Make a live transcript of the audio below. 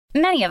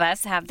Many of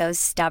us have those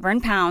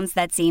stubborn pounds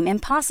that seem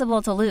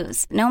impossible to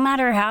lose, no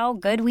matter how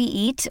good we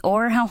eat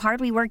or how hard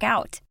we work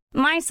out.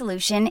 My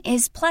solution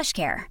is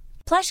PlushCare.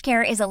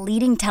 PlushCare is a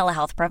leading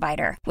telehealth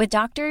provider with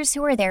doctors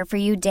who are there for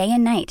you day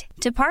and night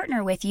to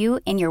partner with you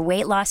in your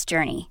weight loss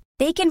journey.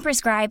 They can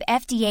prescribe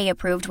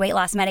FDA-approved weight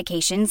loss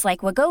medications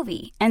like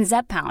Wegovy and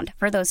Zepbound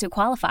for those who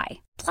qualify.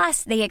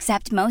 Plus, they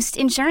accept most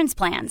insurance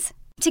plans.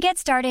 To get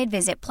started,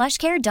 visit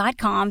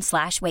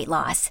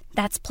plushcare.com/weightloss.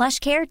 That's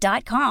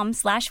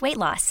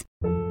plushcare.com/weightloss.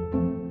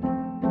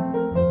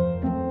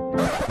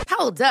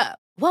 Hold up.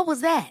 What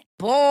was that?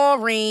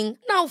 Boring.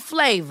 No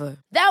flavor.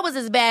 That was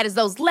as bad as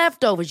those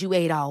leftovers you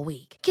ate all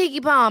week.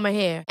 Keke Palmer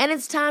here. And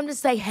it's time to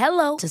say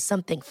hello to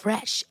something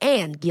fresh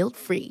and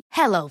guilt-free.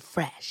 Hello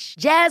Fresh.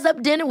 Jazz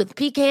up dinner with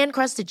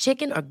pecan-crusted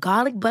chicken or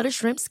garlic butter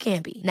shrimp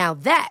scampi. Now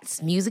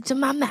that's music to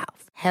my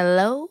mouth.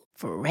 Hello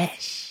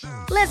Fresh.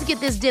 Let's get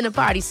this dinner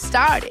party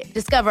started.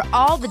 Discover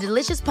all the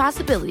delicious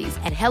possibilities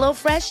at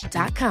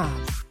hellofresh.com.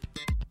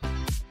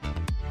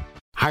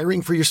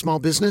 Hiring for your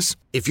small business?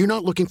 If you're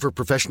not looking for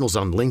professionals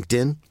on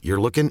LinkedIn,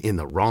 you're looking in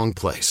the wrong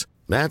place.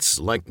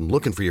 That's like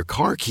looking for your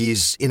car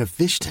keys in a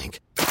fish tank.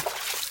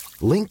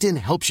 LinkedIn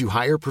helps you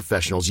hire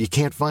professionals you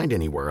can't find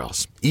anywhere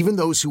else, even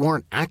those who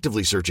aren't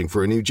actively searching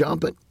for a new job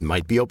but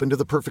might be open to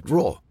the perfect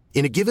role.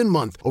 In a given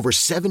month, over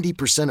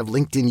 70% of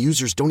LinkedIn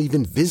users don't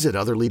even visit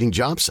other leading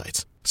job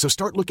sites. So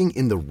start looking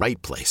in the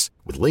right place.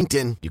 With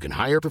LinkedIn, you can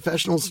hire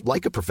professionals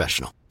like a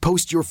professional.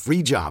 Post your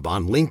free job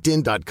on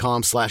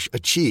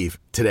linkedin.com/achieve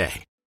today.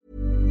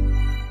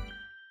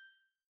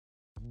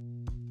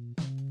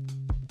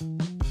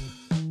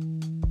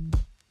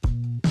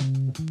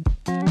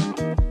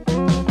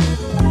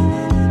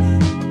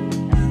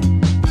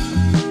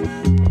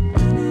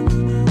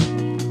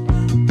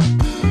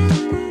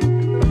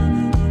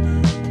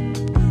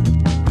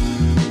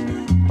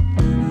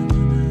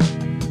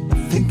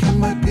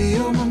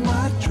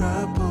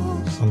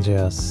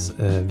 Andreas,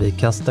 vi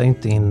kastar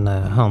inte in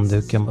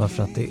handduken bara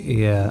för att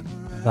det är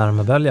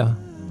värmebölja.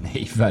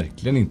 Nej,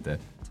 verkligen inte.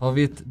 Tar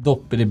vi ett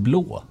dopp i det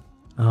blå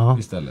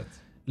istället?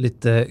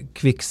 Lite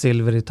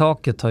kvicksilver i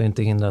taket har ju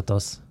inte hindrat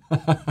oss.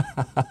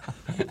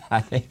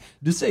 Nej,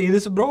 du säger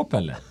det så bra,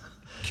 Pelle.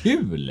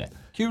 Kul!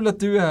 Kul att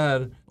du är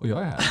här och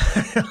jag är här.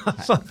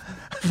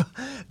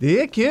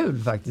 Det är kul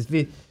faktiskt.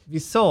 Vi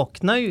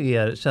saknar ju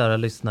er, kära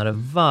lyssnare,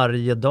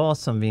 varje dag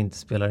som vi inte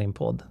spelar in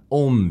podd.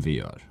 Om vi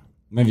gör.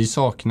 Men vi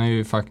saknar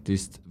ju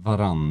faktiskt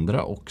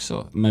varandra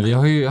också. Men vi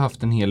har ju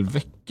haft en hel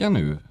vecka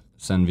nu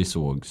sen vi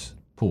sågs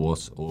på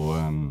oss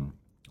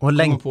och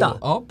längta.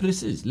 Ja,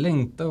 precis.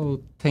 Längta och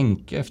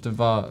tänka efter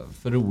vad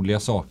för roliga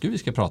saker vi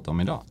ska prata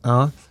om idag.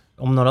 Ja,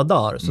 om några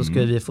dagar så ska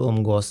vi få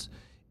umgås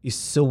i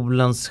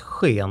solens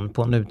sken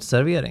på en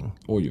utservering.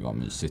 Oj, vad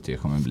mysigt det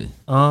kommer bli.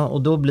 Ja,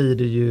 och då blir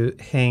det ju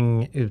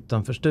häng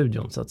utanför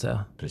studion så att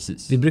säga.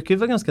 Precis. Vi brukar ju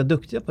vara ganska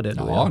duktiga på det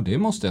då. Ja, det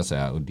måste jag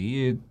säga. Och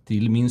det är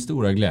till min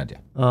stora glädje.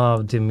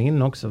 Ja, till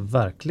min också,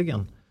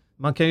 verkligen.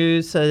 Man kan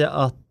ju säga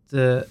att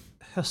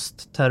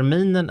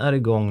höstterminen är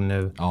igång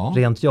nu,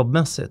 rent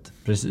jobbmässigt.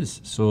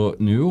 Precis, så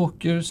nu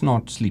åker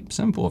snart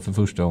slipsen på för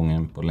första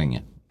gången på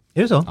länge.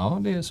 Är det så?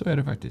 Ja, så är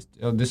det faktiskt.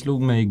 Ja, det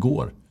slog mig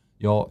igår.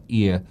 Jag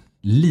är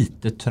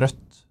lite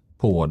trött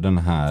på den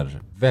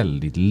här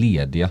väldigt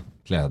lediga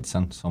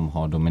klädseln som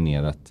har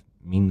dominerat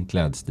min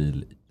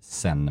klädstil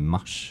sedan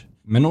mars.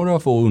 Med några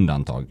få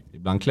undantag.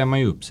 Ibland klämmer man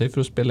ju upp sig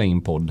för att spela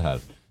in podd här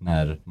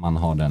när man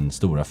har den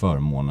stora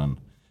förmånen.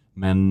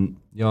 Men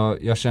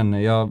jag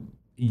är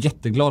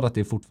jätteglad att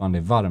det fortfarande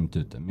är varmt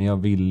ute. Men jag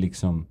vill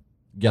liksom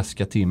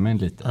gaska till mig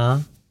lite.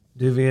 Ja,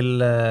 du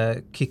vill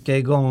kicka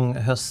igång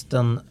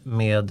hösten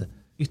med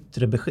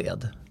yttre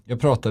besked. Jag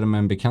pratade med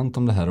en bekant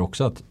om det här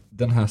också, att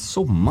den här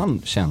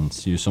sommaren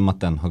känns ju som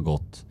att den har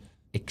gått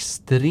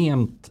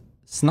extremt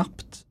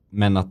snabbt.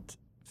 Men att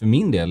för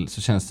min del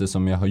så känns det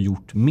som jag har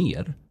gjort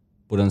mer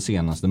på den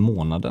senaste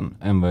månaden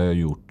än vad jag har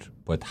gjort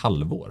på ett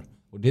halvår.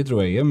 Och det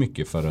tror jag är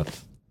mycket för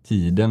att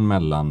tiden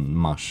mellan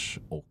mars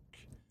och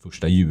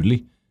 1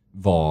 juli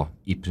var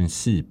i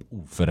princip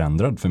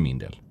oförändrad för min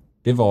del.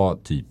 Det var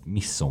typ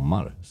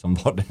midsommar som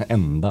var den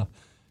enda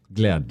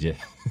glädje.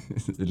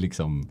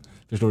 liksom,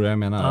 förstår du vad jag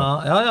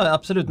menar? Ja,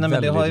 absolut. Nej,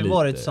 men det har ju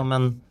varit som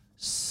en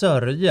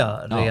sörja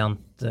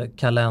rent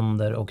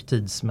kalender och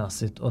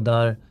tidsmässigt. Och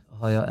där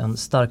har jag en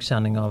stark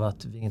känning av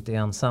att vi inte är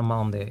ensamma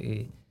om det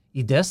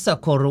i dessa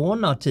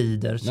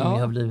coronatider som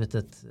har blivit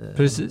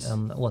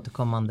en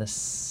återkommande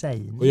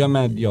sägning. Och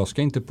jag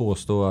ska inte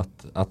påstå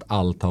att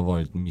allt har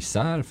varit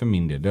misär för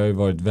min del. Det har ju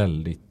varit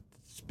väldigt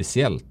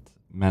speciellt.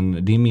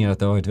 Men det är mer att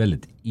det har varit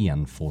väldigt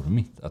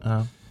enformigt.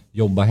 Att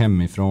jobba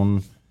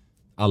hemifrån,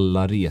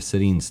 alla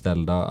resor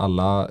inställda,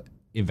 alla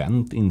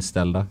event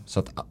inställda. Så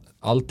att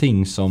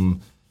allting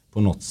som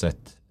på något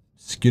sätt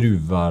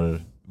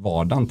skruvar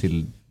vardagen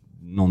till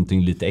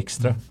någonting lite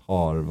extra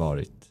har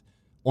varit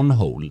on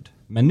hold.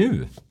 Men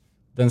nu,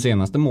 den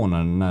senaste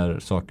månaden när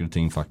saker och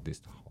ting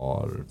faktiskt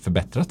har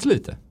förbättrats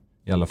lite,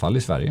 i alla fall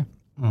i Sverige.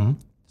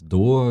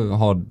 Då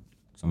har,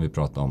 som vi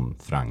pratade om,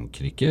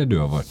 Frankrike, du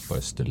har varit på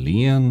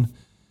Österlen,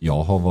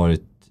 jag har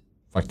varit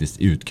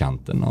faktiskt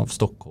utkanten av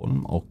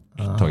Stockholm och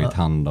tagit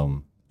hand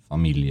om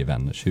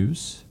familjevänners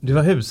hus. Du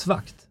var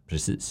husvakt?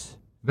 Precis.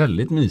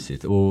 Väldigt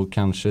mysigt och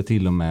kanske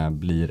till och med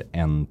blir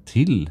en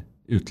till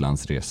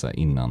utlandsresa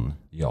innan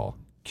jag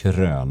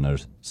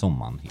kröner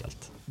sommaren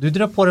helt. Du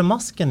drar på dig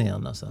masken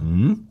igen alltså?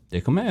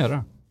 Det kommer jag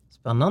göra.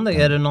 Spännande.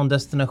 Är det någon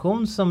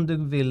destination som du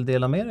vill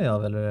dela med dig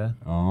av? Eller?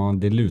 Ja,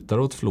 det lutar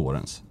åt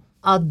Florens.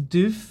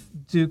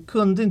 Du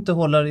kunde inte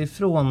hålla dig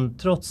ifrån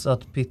trots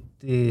att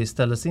Pitti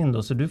ställdes in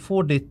då. Så du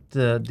får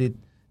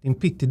din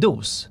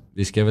Pitti-dos.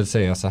 Vi ska väl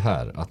säga så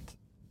här att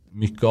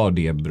mycket av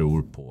det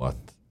beror på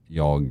att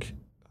jag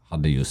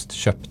hade just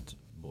köpt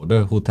både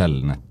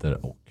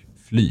hotellnätter och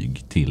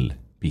flyg till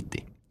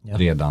Pitti. Ja.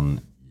 Redan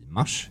i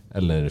mars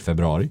eller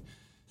februari.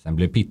 Sen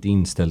blev Pitti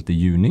inställt i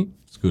juni.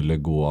 Skulle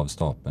gå av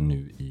stapeln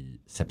nu i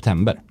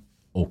september.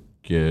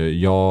 Och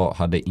jag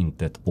hade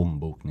inte ett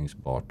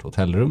ombokningsbart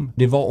hotellrum.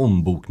 Det var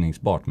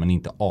ombokningsbart men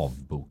inte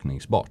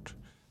avbokningsbart.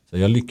 Så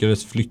jag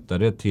lyckades flytta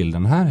det till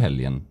den här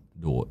helgen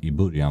då i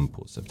början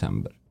på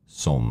september.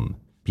 Som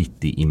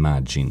Pitti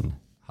Imagine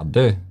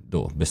hade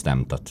då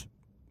bestämt att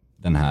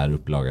den här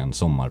upplagan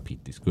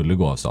Sommar-Pitti skulle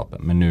gå av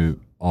stapeln. Men nu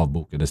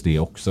avbokades det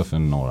också för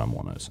några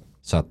månader sedan.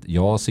 Så att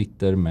jag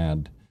sitter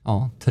med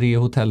 3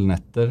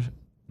 hotellnätter.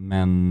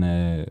 Men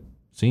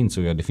så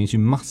insåg jag att det finns ju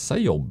massa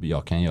jobb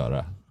jag kan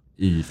göra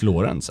i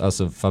Florens.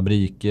 Alltså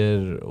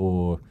fabriker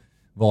och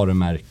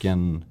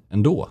varumärken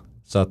ändå.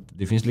 Så att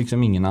det finns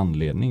liksom ingen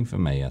anledning för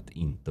mig att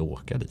inte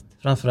åka dit.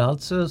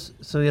 Framförallt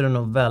så är det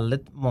nog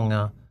väldigt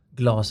många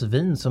glas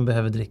vin som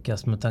behöver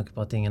drickas med tanke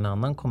på att ingen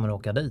annan kommer att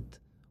åka dit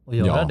och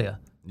göra det.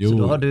 Jo. Så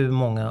då har du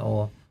många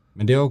och...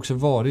 Men det har också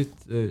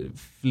varit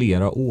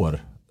flera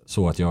år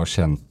så att jag har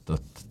känt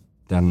att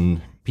den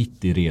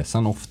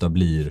Pitti-resan ofta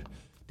blir...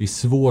 Det är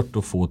svårt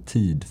att få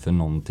tid för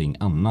någonting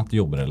annat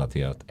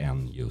jobbrelaterat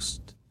än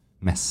just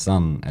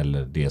mässan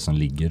eller det som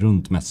ligger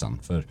runt mässan.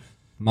 För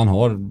man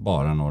har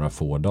bara några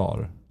få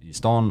dagar i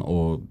stan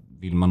och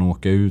vill man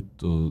åka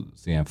ut och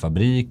se en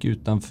fabrik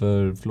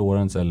utanför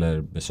Florens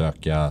eller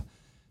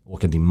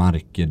åka till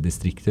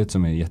Marker-distriktet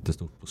som är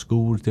jättestort på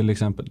skor till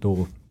exempel,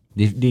 då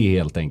det är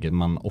helt enkelt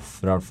man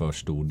offrar för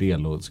stor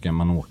del och ska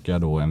man åka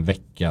då en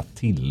vecka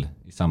till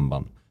i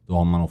samband, då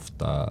har man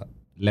ofta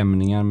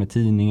lämningar med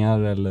tidningar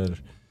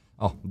eller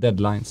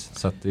deadlines,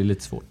 så att det är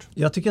lite svårt.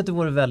 Jag tycker att det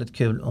vore väldigt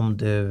kul om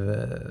du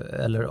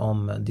eller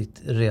om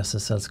ditt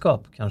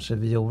resesällskap, kanske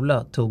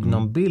Viola, tog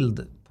någon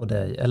bild på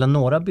dig eller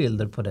några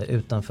bilder på dig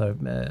utanför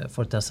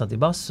Fortezza di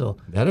Basso.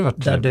 Det hade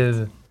varit där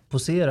du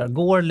poserar,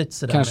 går lite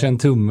sådär. Kanske en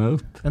tumme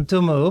upp. En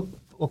tumme upp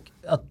och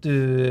att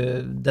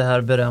du det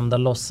här berömda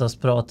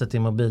låtsaspratet i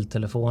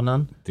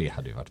mobiltelefonen. Det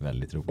hade ju varit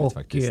väldigt roligt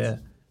faktiskt.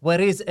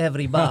 Where is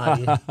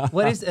everybody?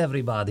 Where is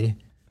everybody?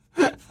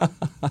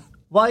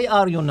 Why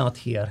are you not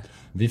here?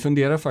 Vi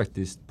funderar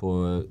faktiskt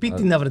på...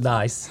 Pitti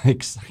never dies.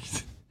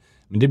 Exakt.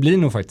 Men det blir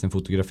nog faktiskt en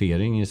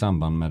fotografering i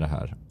samband med det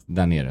här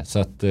där nere. Så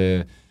att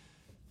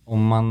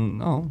om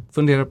man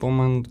funderar på om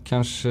man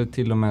kanske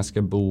till och med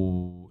ska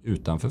bo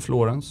utanför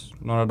Florens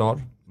några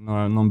dagar.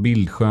 Någon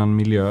bildskön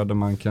miljö där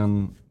man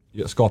kan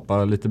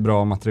skapa lite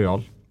bra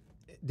material.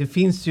 Det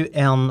finns ju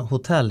en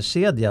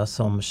hotellkedja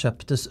som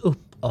köptes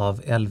upp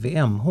av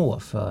LVMH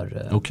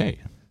för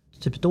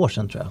typ ett år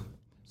sedan tror jag.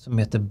 Som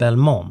heter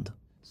Belmond.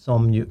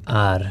 Som ju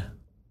är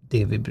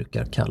det vi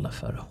brukar kalla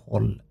för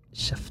håll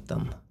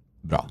käften.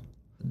 Bra.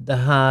 Det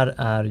här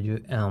är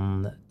ju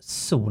en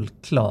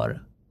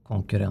solklar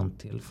konkurrent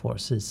till Four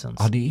Seasons.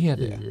 Ja, det är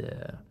det. I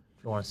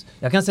Florens.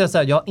 Jag kan säga så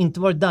här, jag har inte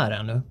varit där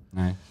ännu.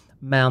 Nej.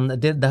 Men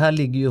det här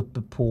ligger ju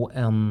uppe på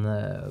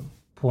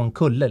en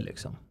kulle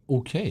liksom.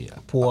 Okej.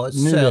 På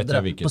nu vet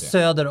jag vilket på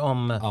söder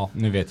om... Ja,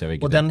 nu vet jag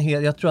vilket. Och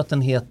jag tror att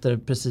den heter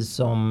precis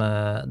som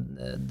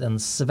den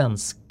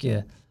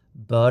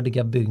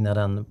svenskbördiga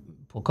byggnaden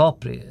på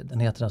Capri. Den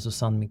heter alltså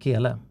San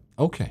Michele.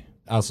 Okej.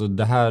 Alltså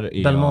det här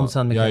är Belmont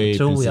San Michele, jag är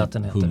tror jag att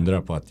den heter.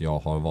 100 på att jag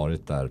har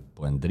varit där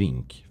på en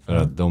drink. För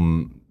att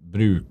de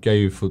brukar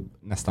ju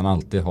nästan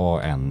alltid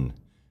ha en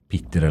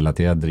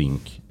Pitti-relaterad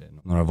drink.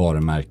 Några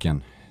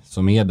varumärken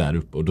som är där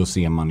uppe. Och då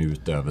ser man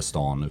ut över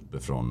stan uppe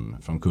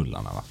från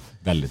kullarna. Va?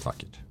 Väldigt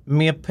vackert.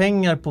 Med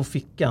pengar på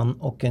fickan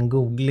och en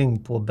googling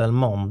på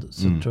Belmond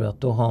så tror jag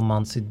att då har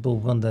man sitt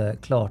boende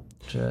klart.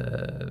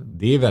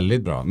 Det är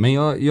väldigt bra. Men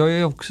jag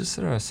är också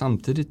sådär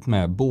samtidigt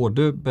med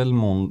både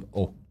Belmond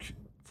och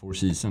Four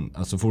Seasons.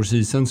 Alltså Four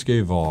Seasons ska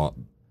ju vara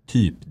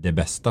typ det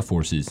bästa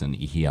Four Seasons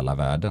i hela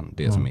världen.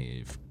 Det som är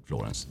i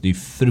Florens. Det är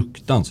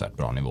fruktansvärt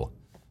bra nivå.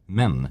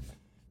 Men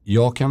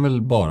jag kan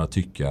väl bara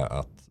tycka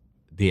att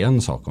det är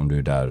en sak om du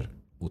är där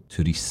och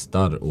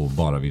turistar och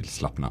bara vill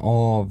slappna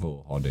av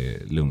och ha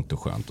det lugnt och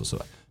skönt och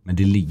sådär. Men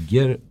det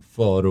ligger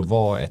för att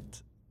vara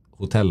ett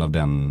hotell av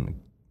den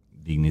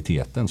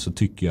digniteten så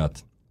tycker jag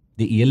att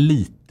det är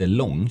lite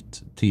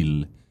långt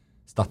till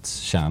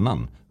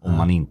stadskärnan om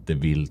man inte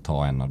vill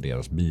ta en av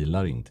deras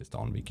bilar in till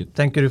stan.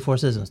 Tänker du Four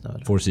Seasons nu?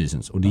 Eller? Four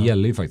Seasons. Och det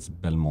gäller ju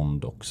faktiskt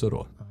Belmond också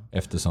då.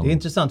 Eftersom... Det är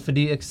intressant för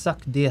det är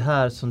exakt det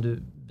här som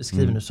du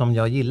beskriver nu som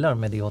jag gillar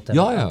med det hotellet.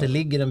 Ja. Att det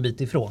ligger en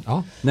bit ifrån.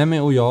 Ja, nej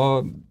men och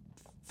jag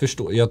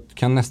jag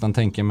kan nästan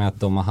tänka mig att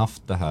de har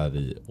haft det här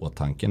i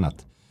åtanken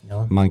att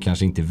man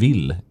kanske inte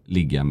vill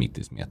ligga mitt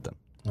i smeten.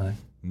 Nej.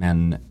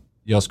 Men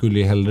jag skulle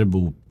ju hellre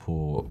bo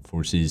på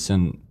Four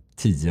Seasons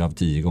 10 av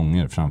 10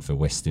 gånger framför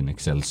Westin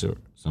Excelsior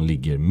som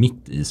ligger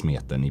mitt i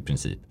smeten i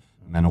princip.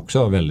 Men också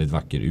har väldigt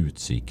vacker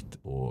utsikt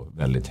och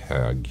väldigt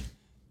hög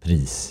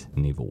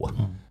prisnivå.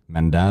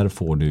 Men där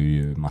får du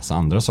ju massa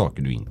andra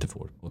saker du inte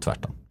får och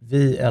tvärtom.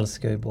 Vi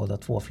älskar ju båda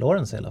två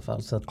Florens i alla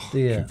fall. Så att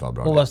det,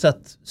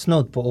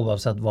 snudd på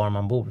oavsett var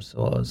man bor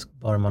så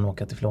bör man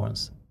åka till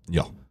Florens.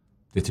 Ja,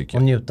 det tycker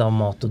jag. Och njuta av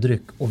mat och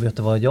dryck. Och vet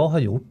du vad jag har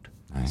gjort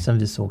sen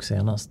vi såg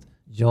senast?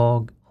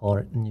 Jag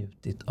har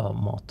njutit av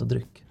mat och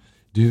dryck.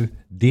 Du,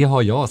 det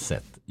har jag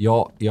sett.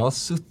 Jag har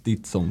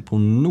suttit som på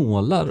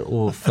nålar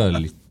och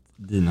följt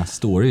dina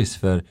stories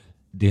för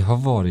det har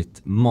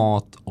varit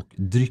mat- och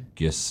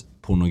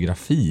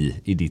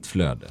dryckespornografi i ditt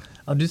flöde.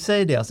 Ja, du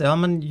säger det. Alltså, ja,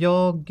 men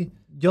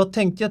jag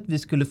tänkte att vi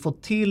skulle få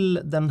till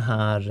den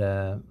här,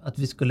 att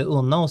vi skulle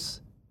unna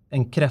oss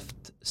en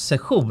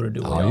kräftsejour, du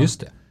och jag. Ja, just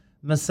det.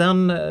 Men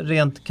sen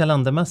rent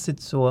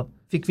kalendermässigt så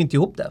fick vi inte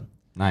ihop det.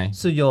 Nej.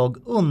 Så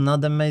jag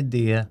unnade mig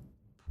det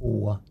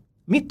på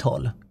mitt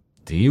håll.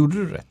 Det gjorde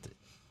du rätt i.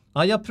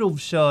 Ja, jag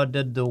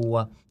provkörde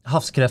då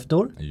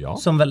havskräftor,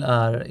 som väl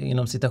är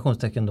inom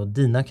citationstecken då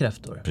dina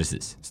kräftor.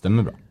 Precis,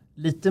 stämmer bra.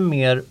 Lite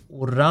mer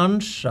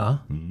orangea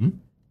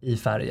i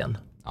färgen.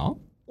 Ja.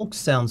 Och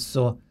sen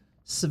så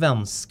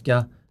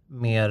svenska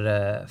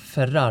mer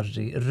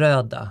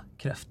Ferrari-röda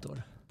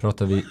kräftor.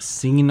 Pratar vi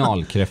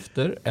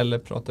signalkräftor eller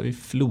pratar vi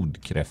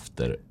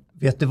flodkräftor?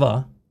 Vet du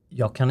vad?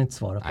 Jag kan inte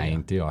svara på det. Nej,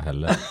 inte jag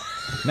heller.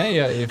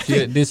 Nej,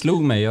 det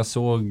slog mig. Jag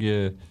såg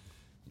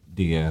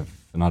det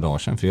för några dagar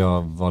sedan för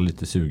jag var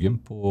lite sugen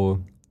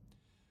på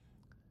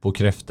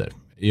kräftor.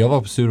 Jag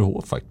var på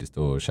Sturehof faktiskt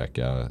och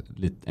käkade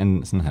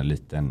en sån här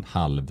liten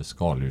halv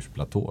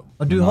skaldjursplatå.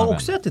 Och du har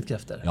också ätit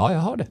kräftor? Ja, jag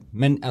har det.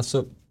 Men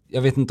alltså,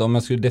 jag vet inte om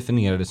jag skulle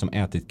definiera det som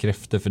ätit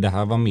kräftor för det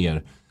här var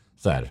mer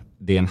så här,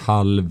 det är en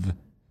halv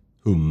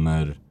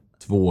hummer,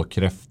 2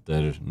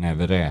 kräftor,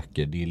 näve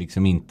räkor. Det är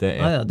liksom inte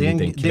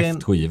en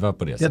kräftskiva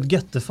på det sättet. Det är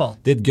ett göttefat.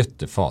 Det är ett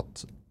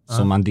göttefat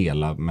som man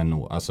delar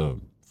med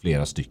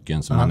flera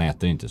stycken. Så man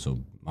äter inte så,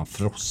 man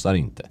frossar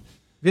inte.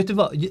 Vet du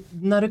vad?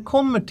 När det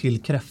kommer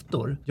till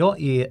kräftor,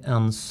 jag är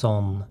en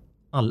sån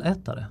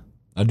allätare.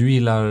 Ja, du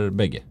gillar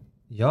bägge?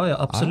 Ja,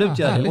 absolut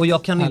gör det. Och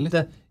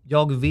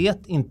jag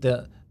vet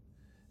inte.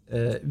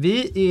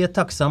 Vi är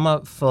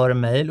tacksamma för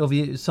mejl och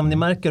som ni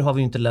märker har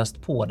vi inte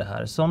läst på det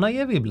här. Såna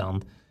är vi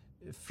ibland.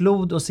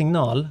 Flod och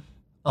signal.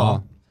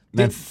 Ja.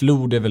 Men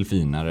flod är väl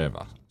finare,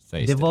 va?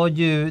 Det var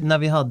ju när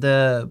vi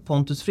hade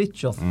Pontus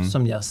Fritiof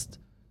som gäst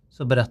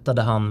så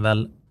berättade han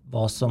väl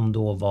vad som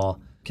då var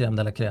crème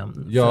de la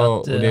crème.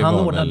 Ja, för att, han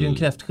ordnade ju en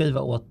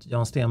kräftskiva åt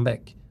Jan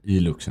Stenbeck. I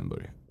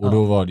Luxemburg. Och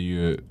då var det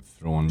ju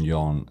från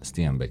Jan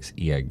Stenbecks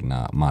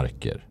egna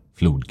marker,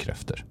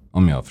 flodkräftor,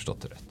 om jag har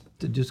förstått det rätt.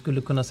 Du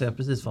skulle kunna säga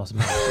precis vad som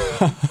helst.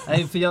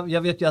 Nej, för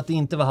jag vet ju att det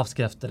inte var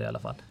havskräftor i alla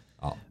fall.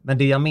 Ja. Men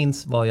det jag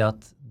minns var ju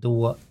att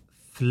då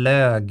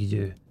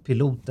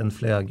piloten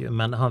flög ju,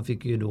 men han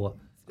fick ju då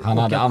han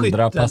hade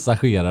andra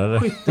passagerare.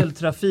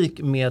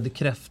 Skytteltrafik med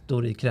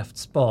kräftor i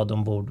kräftspad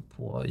ombord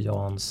på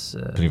Jans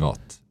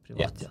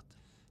privatjet.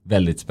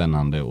 Väldigt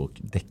spännande och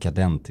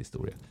dekadent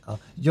historia. Ja.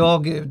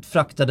 Jag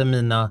fraktade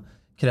mina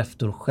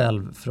kräftor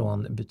själv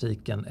från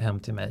butiken hem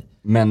till mig.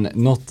 Men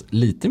något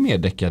lite mer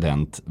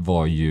dekadent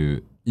var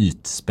ju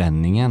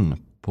ytspänningen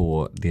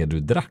på det du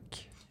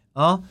drack.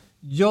 Ja,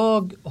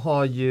 jag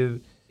har ju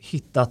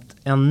hittat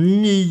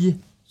en ny,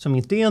 som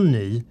inte är en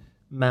ny,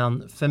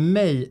 men för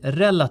mig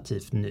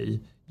relativt ny.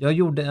 Jag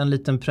gjorde en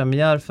liten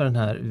premiär för den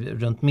här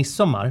runt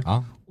midsommar.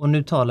 Ja. Och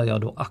nu talar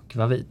jag då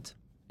akvavit.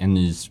 En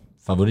ny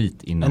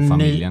favorit inom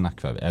familjen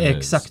akvavit. Eller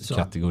exakt så.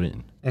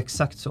 Kategorin.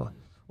 Exakt så.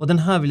 Och den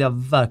här vill jag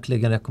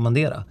verkligen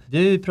rekommendera. Vi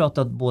har ju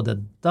pratat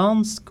både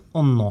dansk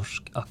och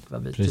norsk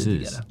akvavit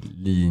tidigare.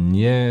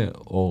 Linje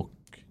och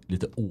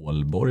lite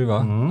Ålborg,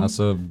 va?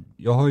 Alltså,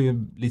 jag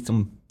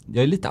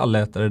är lite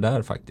allätare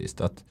där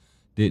faktiskt. Att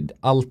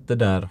allt det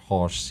där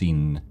har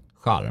sin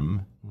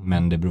charm,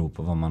 men det beror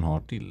på vad man har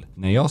till.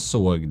 När jag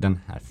såg den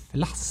här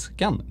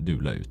flaskan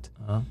du la ut,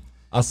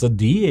 alltså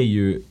det är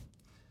ju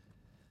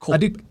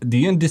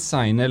det är en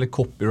designer eller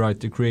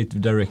copywriter, creative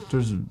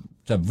directors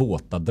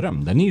våta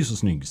dröm. Den är ju så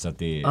snygg så att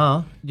det är...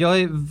 Ja,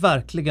 jag är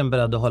verkligen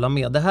beredd att hålla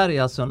med. Det här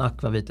är alltså en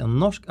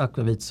norsk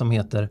akvavit som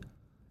heter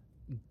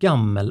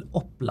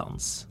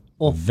Gammeloplands.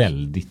 Och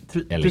väldigt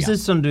elegant.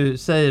 Precis som du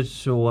säger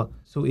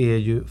så är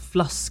ju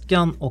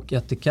flaskan och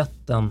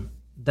etiketten,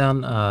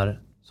 den är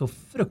så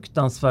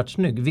fruktansvärt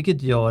snygg.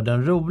 Vilket gör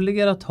den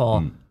roligare att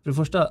ha, för det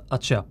första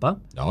att köpa.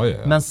 Ja.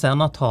 Men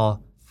sen att ha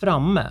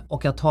framme.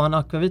 Och att ha en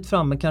akvavit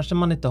framme kanske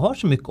man inte har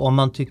så mycket om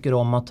man tycker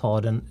om att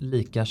ha den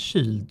lika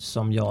kyld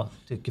som jag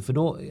tycker. För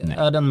då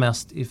är den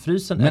mest i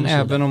frysen. Men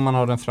även om man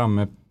har den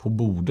framme på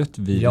bordet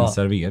vid en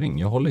servering.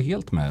 Jag håller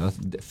helt med. Att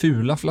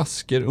fula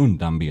flaskor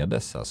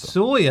undanbedes. Alltså.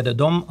 Så är det.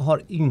 De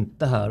har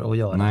inte här att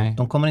göra. Nej.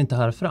 De kommer inte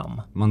här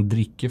fram. Man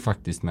dricker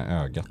faktiskt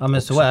med ögat. Ja, men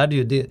också. Så är det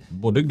ju.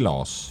 Både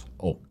glas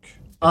och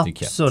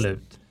etikett.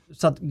 Absolut.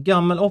 Så att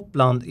Gammel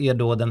Uppland är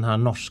då den här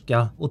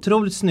norska,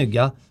 otroligt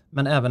snygga,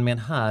 men även med en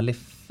härlig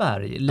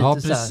färg. Lite ja,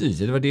 precis.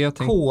 Det var det jag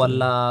tänkte.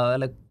 Kola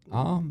eller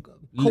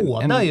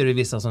kåda är det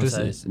vissa som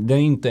säger. Det är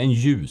inte en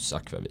ljus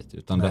akvavit,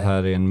 utan det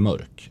här är en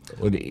mörk.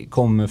 Och det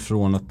kommer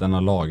från att den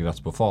har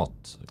lagrats på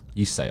fat,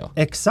 gissar jag.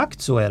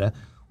 Exakt så är det.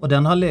 Och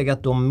den har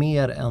legat då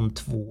mer än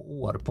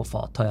 2 år på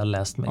fat, har jag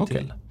läst mig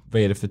till.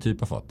 Vad är det för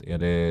typ av fat? Är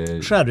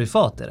det...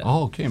 Sherryfat är det.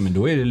 Ja, okej. Men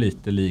då är det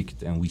lite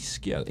likt en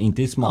whisky.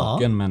 Inte i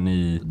smaken, men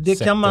i det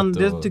sättet. Kan man,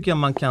 det tycker jag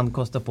man kan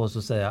kosta på sig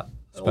att säga.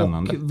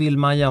 Spännande. Och vill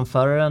man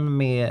jämföra den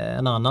med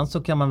en annan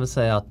så kan man väl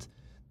säga att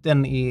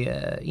den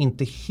är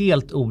inte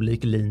helt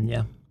olik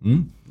linje.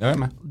 Jag är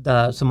med.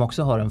 Där, som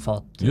också har en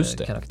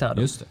fatkaraktär.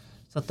 Just det.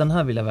 Så att den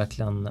här vill jag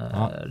verkligen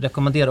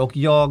rekommendera. Och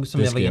jag som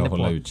det jag var inne på. Det ska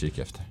jag hålla utkik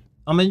efter.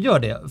 Ja, men gör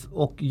det.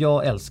 Och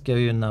jag älskar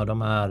ju när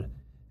de är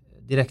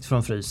direkt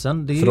från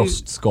frysen. Det är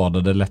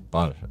frostskadade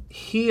läppar.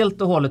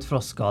 Helt och hållet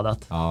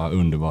frostskadat. Ja,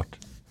 underbart.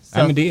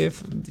 Nej, men det är,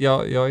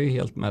 jag är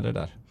helt med det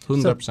där.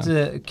 100%.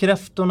 Så att,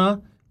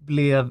 kräftorna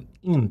blev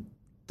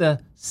inte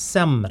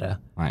sämre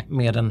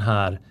med den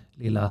här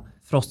lilla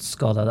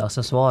frostskadade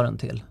accessoaren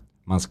till.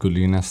 Man skulle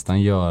ju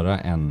nästan göra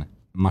en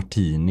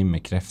martini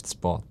med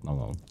kräftspat någon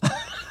gång.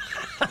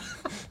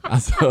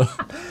 Alltså,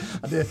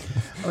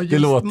 det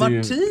låter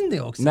martini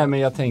ju... också. Nej, men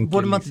jag tänker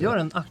borde man inte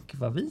göra en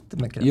akvavit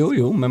med kräftspat?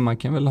 Jo, men man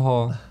kan väl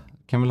ha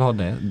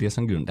det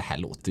som grund. Det här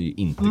låter ju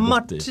inte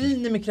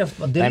martini med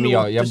kräftspat. Nej, men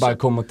jag bara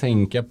kom att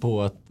tänka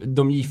på att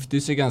de gifter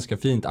sig ganska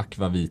fint,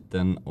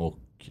 akvaviten och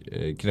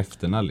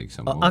kräfterna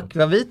liksom. Ja,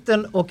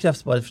 akvaviten och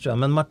kräftspadet förstår jag,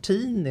 men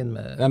martinin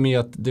med... Ja,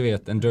 men du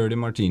vet, en dirty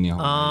martini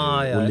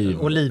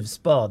har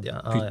olivspad,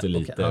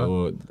 pyttelite. Okay,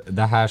 och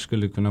det här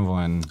skulle kunna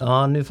vara en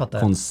nu fattar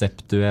jag.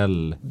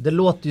 Konceptuell... Det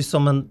låter ju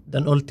som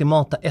den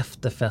ultimata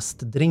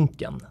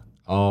efterfestdrinken.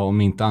 Ja,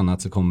 om inte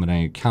annat så kommer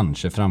den ju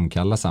kanske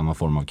framkalla samma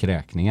form av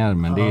kräkningar,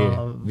 men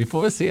vi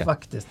får väl se.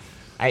 Faktiskt.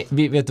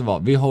 Nej, vet du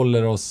vad? Vi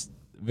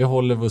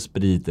håller vår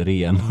sprit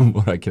ren och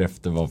våra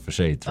kräftor var för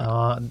sig, tror jag.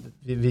 Ja,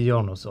 vi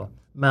gör nog så.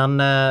 Men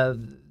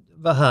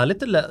vad härligt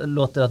det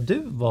låter att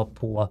du var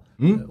på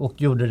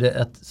och gjorde det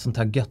ett sånt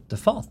här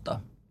göttefat då.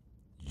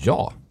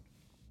 Ja,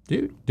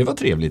 det var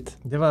trevligt.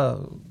 Det var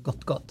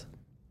gott.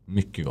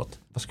 Mycket gott.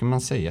 Vad ska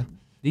man säga?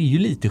 Det är ju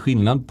lite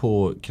skillnad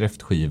på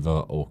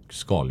kräftskiva och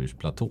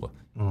skaldjursplatå.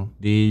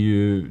 Det är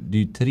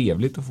ju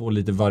trevligt att få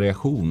lite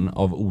variation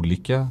av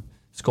olika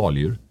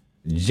skaldjur.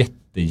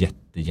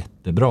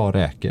 Jättebra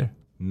räkor.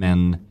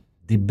 Men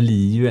det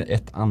blir ju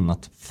ett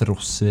annat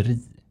frosseri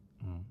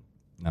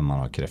när man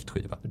har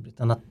kräftskiva. Det blir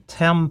ett annat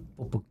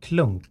tempo på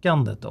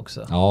klunkandet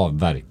också. Ja,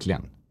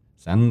 verkligen.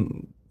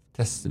 Sen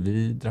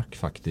vi drack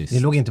faktiskt... Vi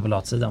låg inte på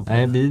latsidan.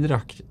 Nej, vi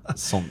drack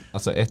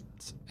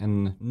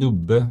en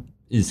nubbe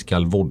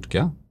iskall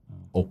vodka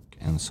och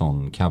en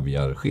sån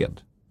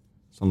kaviarsked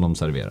som de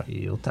serverar.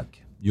 Jo,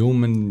 tack. Jo,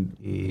 men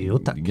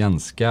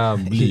ganska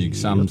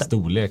blygsam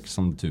storlek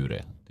som tur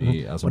är.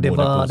 Det är alltså och det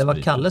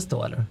var Kalles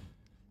då, eller?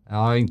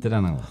 Ja, inte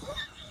denna gång.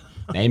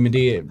 Nej, men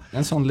det är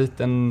en sån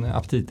liten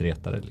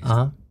aptitretare.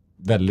 Liksom.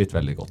 Väldigt,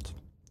 väldigt gott.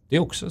 Det är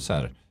också så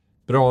här,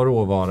 bra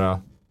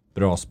råvara,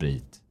 bra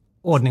sprit.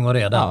 Ordning och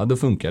reda. Ja, då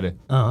funkar det.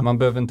 Man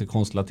behöver inte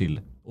konstla till.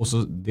 Och så,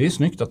 det är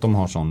snyggt att de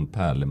har sån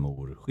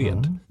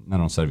pärlemorsked när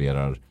de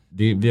serverar.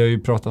 Vi har ju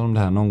pratat om det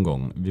här någon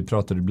gång. Vi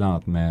pratade bland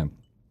annat med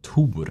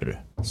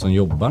Tor som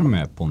jobbar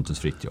med Pontus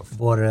Fritjof.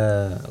 Vår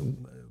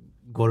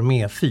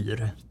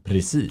gourmetfyr.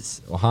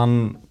 Precis. Och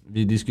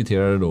vi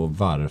diskuterade då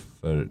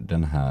varför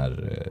den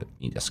här,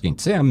 jag ska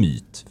inte säga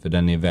myt, för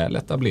den är väl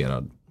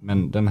etablerad.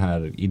 Men den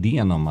här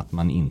idén om att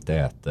man inte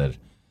äter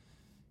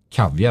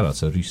kaviar,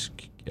 alltså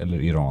rysk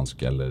eller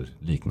iransk eller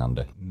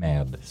liknande,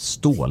 med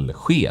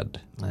stålsked.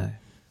 Nej.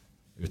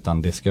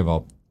 Utan det ska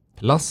vara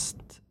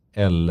plast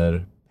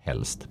eller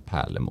helst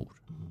pärlemor.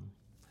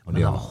 Och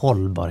men av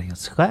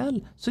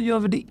hållbarhetsskäl så gör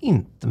vi det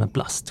inte med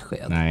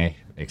plastsked.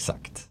 Nej,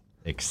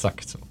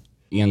 exakt så.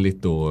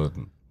 Enligt då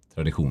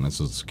traditionen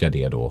så ska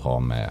det då ha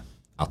med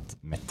att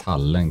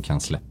metallen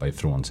kan släppa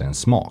ifrån sig en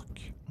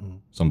smak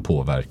som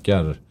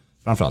påverkar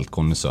framförallt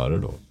kondensörer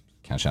då,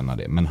 kan känna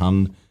det. Men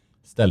han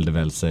ställde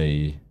väl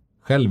sig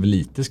själv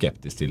lite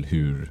skeptisk till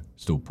hur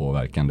stor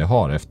påverkan det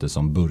har,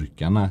 eftersom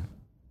burkarna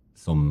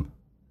som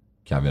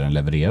kaviaren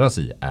levereras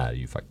i är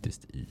ju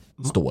faktiskt i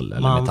stål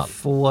eller metall. Man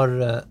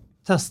får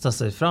testa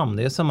sig fram,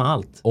 det är som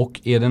allt.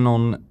 Och är det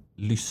någon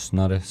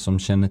lyssnare som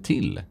känner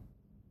till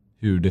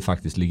hur det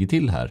faktiskt ligger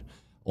till här?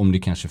 Om det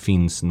kanske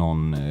finns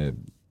någon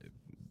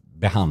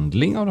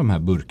behandling av de här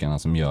burkarna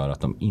som gör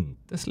att de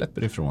inte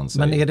släpper ifrån sig.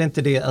 Men är det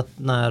inte det att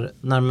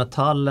när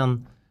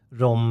metallen,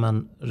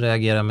 rommen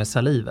reagerar med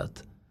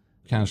salivet?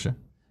 Kanske.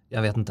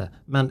 Jag vet inte.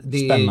 Men det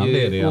spännande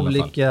är ju det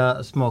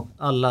olika smak.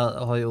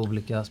 Alla har ju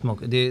olika smak.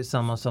 Det är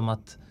samma som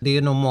att det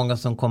är nog många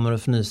som kommer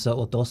att fnysa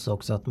åt oss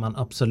också, att man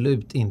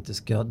absolut inte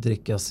ska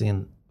dricka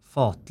sin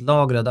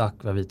fatlagrade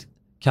akvavit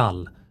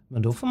kall.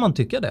 Men då får man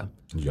tycka det.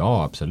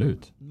 Ja,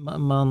 absolut.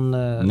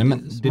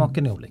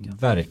 Smaken är olika.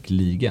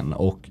 Verkligen.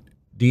 Och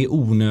det är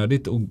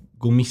onödigt att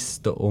gå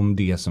miste om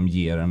det som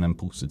ger en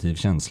positiv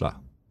känsla.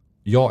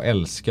 Jag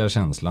älskar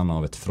känslan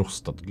av ett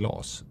frostat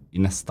glas i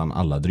nästan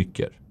alla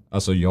drycker.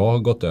 Alltså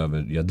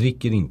jag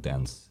dricker inte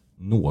ens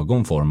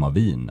någon form av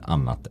vin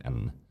annat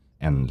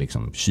än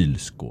liksom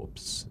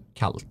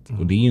kylskåpskallt.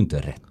 Och det är ju inte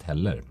rätt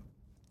heller.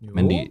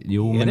 Men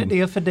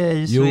det för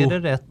dig så är det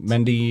rätt.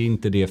 Men det är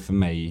inte det för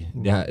mig.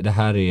 Det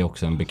här är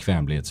också en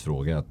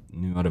bekvämlighetsfråga.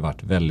 Nu har det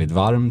varit väldigt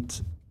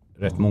varmt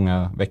rätt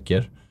många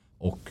veckor.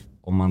 Och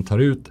om man tar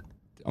ut,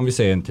 om vi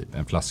säger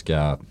en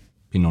flaska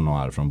Pinot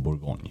Noir från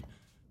Bourgogne.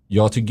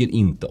 Jag tycker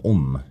inte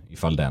om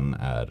ifall den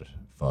är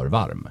för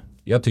varm.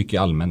 Jag tycker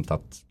allmänt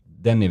att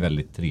den är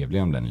väldigt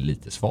trevlig om den är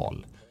lite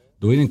sval.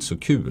 Då är det inte så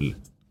kul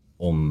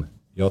om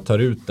jag tar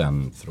ut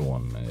den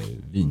från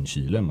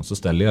vinkylen och så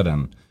ställer jag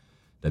den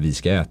där vi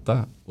ska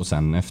äta. Och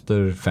sen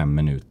efter 5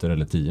 minuter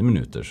eller 10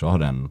 minuter så har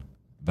den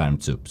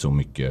värmts upp så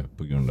mycket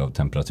på grund av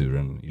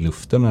temperaturen i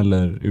luften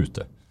eller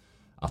ute.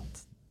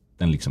 Att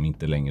den liksom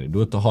inte längre,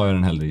 då har jag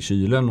den hellre i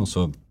kylen och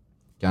så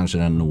kanske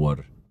den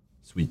når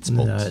sweet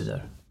spot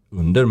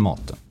under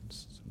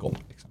matens gång.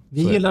 Liksom.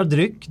 Vi gillar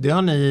dryck, det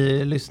har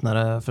ni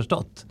lyssnare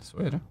förstått. Så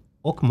är det.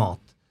 Och mat.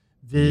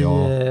 Vi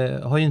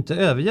har ju inte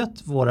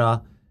övergett våra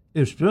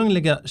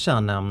ursprungliga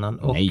kärnämnen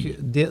och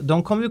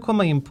de kommer vi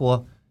komma in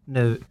på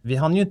nu. Vi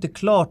hann ju inte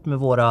klart med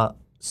våra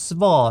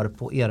svar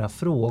på era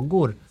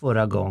frågor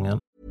förra gången.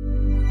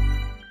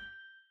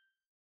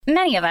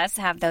 Many of us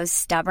have those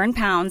stubborn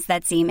pounds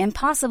that seem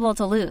impossible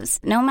to lose,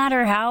 no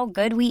matter how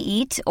good we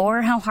eat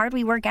or how hard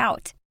we work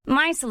out.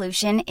 My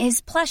solution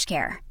is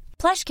PlushCare.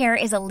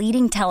 PlushCare is a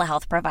leading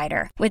telehealth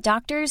provider with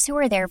doctors who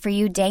are there for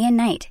you day and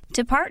night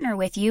to partner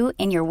with you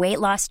in your weight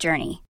loss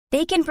journey.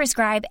 They can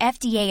prescribe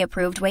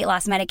FDA-approved weight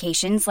loss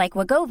medications like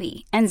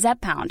Wegovy and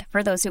Zepbound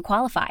for those who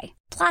qualify.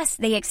 Plus,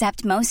 they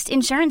accept most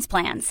insurance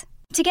plans.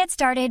 To get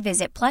started,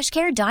 visit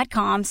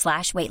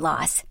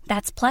plushcare.com/weightloss.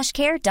 That's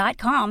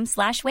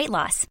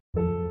plushcare.com/weightloss.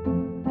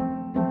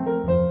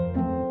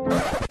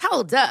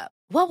 Hold up.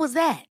 What was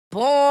that?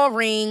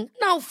 Boring.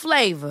 No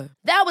flavor.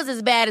 That was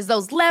as bad as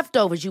those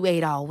leftovers you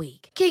ate all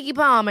week. Keke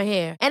Palmer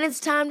here, and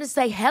it's time to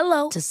say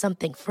hello to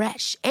something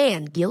fresh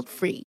and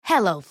guilt-free.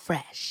 Hello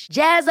Fresh.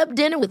 Jazz up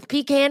dinner with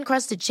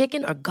pecan-crusted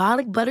chicken or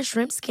garlic butter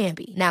shrimp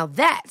scampi. Now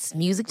that's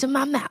music to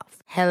my mouth.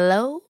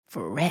 Hello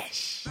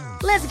Fresh.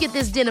 Let's get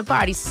this dinner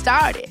party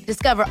started.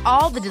 Discover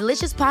all the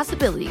delicious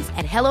possibilities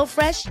at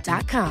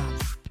hellofresh.com.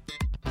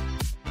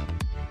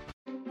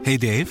 Hey,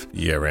 Dave.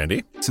 Yeah,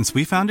 Randy. Since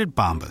we founded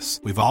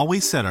Bombas, we've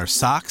always said our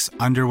socks,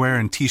 underwear,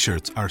 and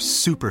T-shirts are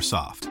super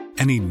soft.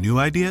 Any new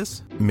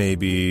ideas?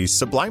 Maybe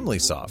sublimely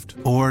soft.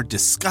 Or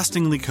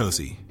disgustingly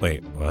cozy.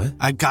 Wait, what?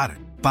 I got it.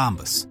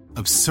 Bombas.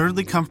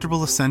 Absurdly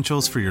comfortable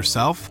essentials for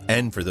yourself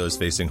and for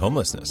those facing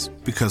homelessness.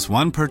 Because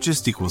one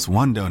purchased equals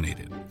one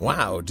donated.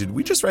 Wow, did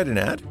we just write an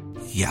ad?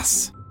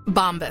 Yes.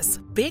 Bombas.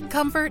 Big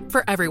comfort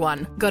for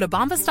everyone. Go to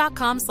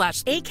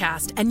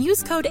bombas.com/ACAST and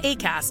use code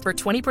ACAST for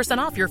 20%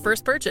 off your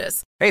first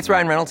purchase. Hey, it's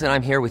Ryan Reynolds, and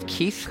I'm here with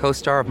Keith,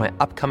 co-star of my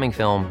upcoming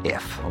film,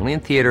 If, only in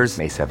theaters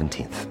May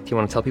 17th. Do you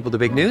want to tell people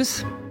the big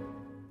news?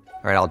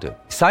 All right, I'll do it.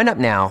 Sign up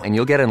now and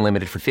you'll get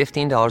unlimited for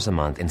 $15 a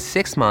month and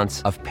 6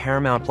 months of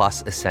Paramount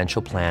Plus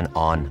Essential Plan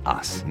on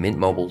us.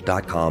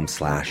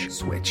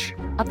 Mintmobile.com/switch.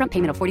 Upfront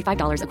payment of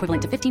 $45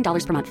 equivalent to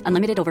 $15 per month.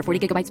 Unlimited over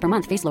 40 gigabytes per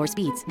month. Face lower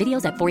speeds.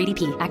 Videos at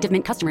 480p. Active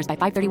Mint customers by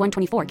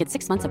 531.24 get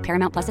 6 months of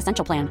Paramount Plus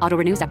Essential Plan. Auto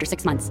renews after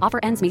 6 months. Offer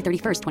ends May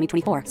 31st,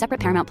 2024.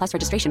 Separate Paramount Plus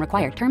registration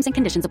required. Terms and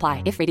conditions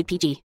apply if rated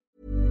PG.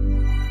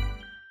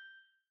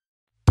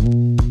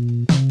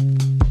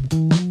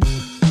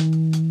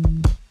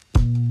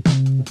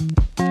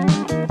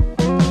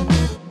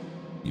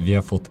 Vi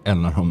har fått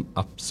en av de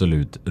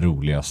absolut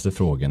roligaste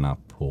frågorna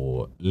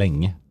på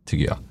länge,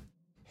 tycker jag.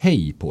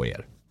 Hej på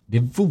er! Det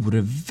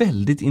vore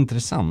väldigt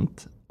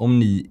intressant om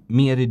ni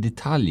mer i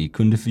detalj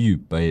kunde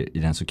fördjupa er i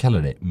den så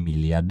kallade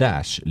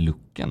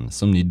miljardärslucken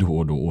som ni då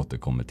och då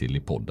återkommer till i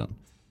podden.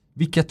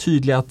 Vilka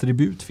tydliga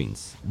attribut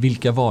finns?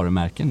 Vilka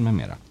varumärken med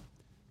mera?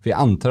 För jag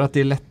antar att det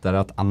är lättare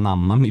att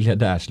anamma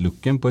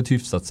miljardärslucken på ett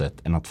hyfsat sätt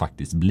än att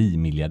faktiskt bli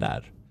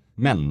miljardär.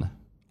 Men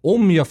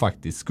om jag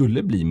faktiskt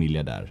skulle bli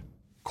miljardär,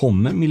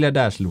 kommer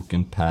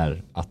miljardärslucken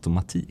per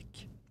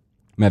automatik?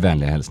 Med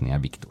vänliga hälsningar,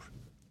 Viktor.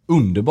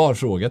 Underbar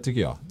fråga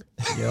tycker jag.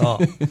 Ja,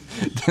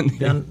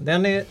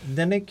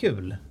 den är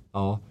kul.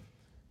 Ja.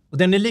 Och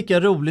den är lika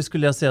rolig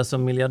skulle jag säga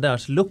som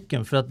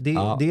miljardärslucken. För att det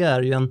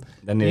är ju en...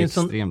 Den är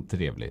extremt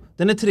trevlig.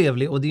 Den är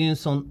trevlig och det är ju en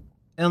sån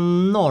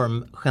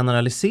enorm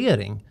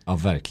generalisering. Ja,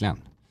 verkligen.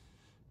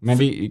 Men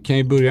vi kan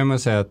ju börja med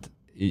att säga att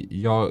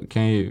jag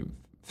kan ju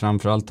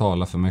framförallt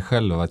tala för mig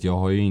själv att jag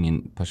har ju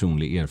ingen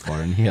personlig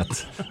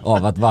erfarenhet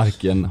av att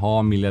varken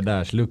ha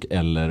miljardärsluck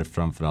eller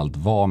framförallt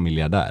vara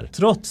miljardär.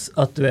 Trots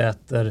att du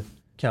äter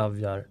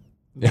kaviar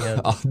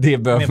med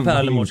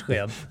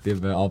pärlemorsked.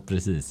 Ja,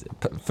 precis.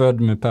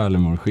 Född med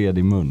pärlemorsked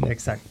i mun.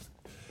 Exakt.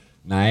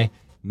 Nej,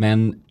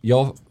 men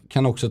jag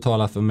kan också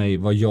tala för mig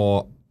vad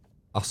jag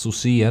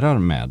associerar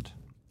med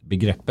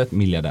begreppet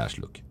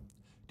miljardärsluck.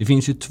 Det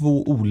finns ju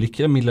 2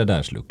 olika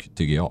miljardärsluck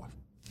tycker jag.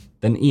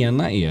 Den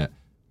ena är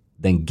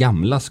den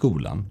gamla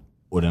skolan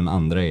och den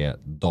andra är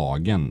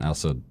dagen,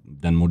 alltså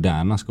den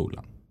moderna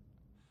skolan.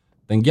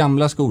 Den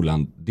gamla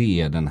skolan,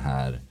 det är den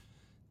här,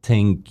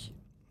 tänk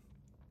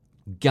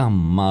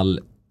gammal,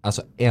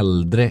 alltså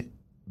äldre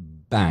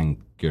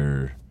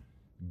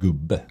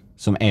bankergubbe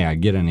som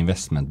äger en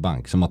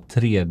investmentbank, som har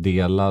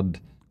 3-delad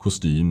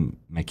kostym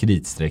med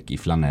kritstreck i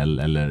flanell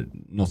eller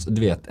något,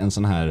 du vet, en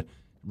sån här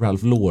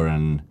Ralph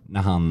Lauren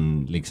när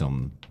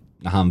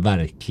han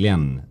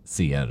verkligen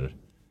ser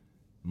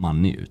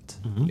mannig ut.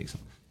 Liksom.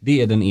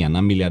 Det är den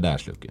ena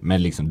miljardärslucken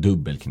med liksom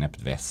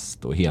dubbelknäppt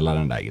väst och hela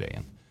den där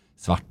grejen.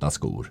 Svarta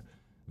skor.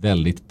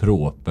 Väldigt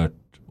propert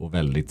och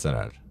väldigt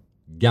sådär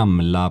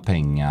gamla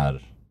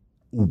pengar,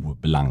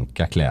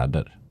 oblanka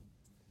kläder.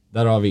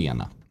 Där har vi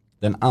ena.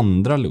 Den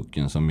andra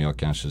looken som jag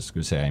kanske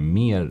skulle säga är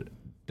mer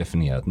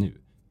definierat nu,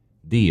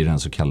 det är den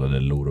så kallade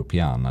Loro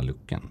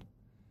Piana-looken.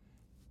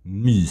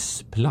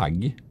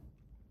 Mysplagg.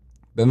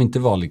 Behöver inte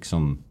vara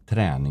liksom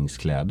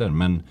träningskläder,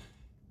 men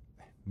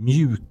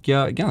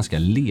mjuka, ganska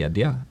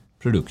lediga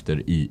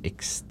produkter i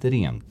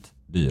extremt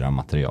dyra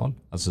material.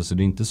 Alltså så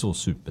det är inte så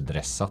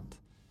superdressat.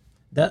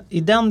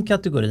 I den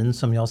kategorin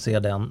som jag ser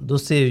den, då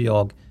ser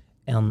jag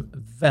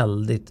en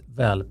väldigt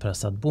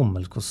välpressad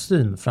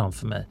bomullskostym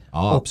framför mig.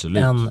 Ja, och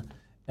absolut.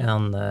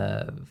 En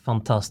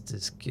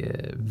fantastisk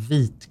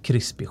vit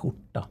krispig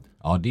skjorta.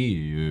 Ja, det är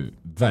ju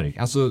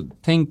verkligen. Alltså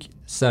tänk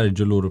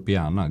Sergio Loro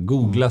Piana.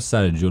 Googla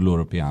Sergio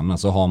Loro Piana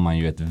så har man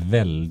ju ett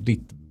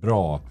väldigt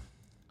bra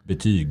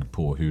betyg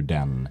på hur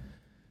den,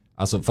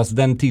 alltså fast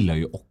den tillhör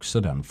ju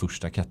också den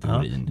första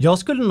kategorin. Ja. Jag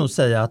skulle nog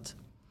säga att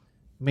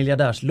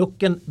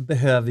miljardärslooken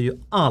behöver ju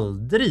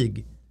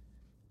aldrig,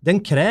 den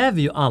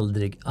kräver ju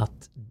aldrig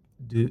att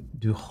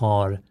du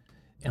har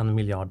 1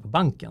 miljard på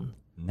banken.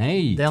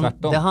 Nej,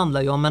 tvärtom. Det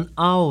handlar ju om en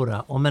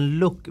aura, om en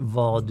look,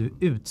 vad du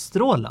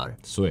utstrålar.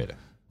 Så är det.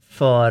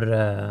 För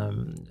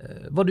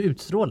vad du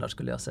utstrålar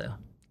skulle jag säga.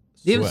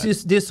 Det är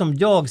just det som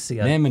jag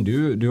ser. Nej, men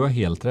du har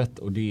helt rätt,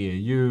 och det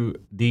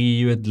är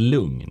ju ett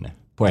lugn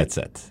på ett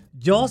sätt.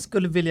 Jag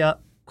skulle vilja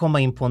komma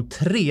in på en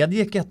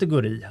tredje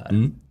kategori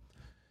här.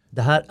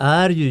 Det här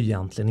är ju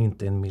egentligen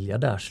inte en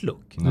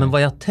miljardärslook. Nej. Men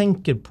vad jag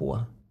tänker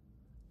på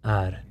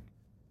är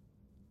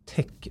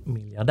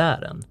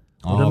tech-miljardären.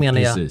 Ja, och då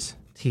menar precis.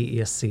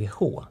 jag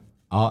TECH.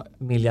 Ja.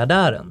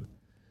 Miljardären.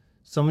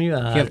 Som ju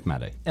är Helt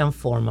med dig. en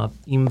form av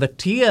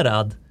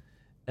inverterad,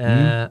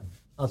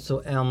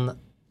 alltså en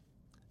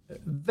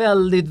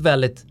väldigt,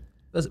 väldigt,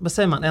 vad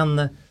säger man,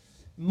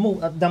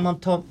 där man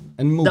tar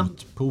en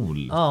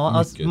motpol. Ja,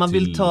 alltså man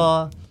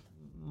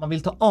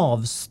vill ta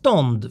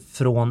avstånd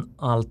från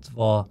allt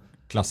vad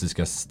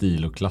klassiska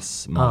stil- och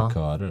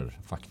klassmarkörer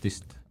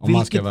faktiskt. Om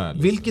man ska vara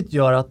ärlig. Vilket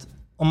gör att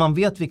om man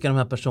vet vilka de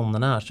här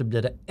personerna är så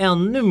blir det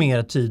ännu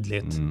mer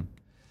tydligt.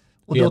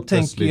 Och helt då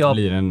tänker jag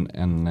blir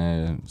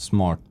en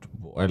smart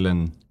eller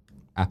en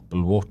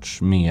Apple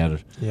Watch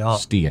mer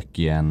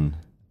stekig än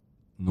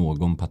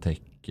någon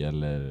Patek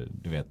eller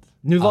du vet.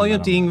 Nu var ju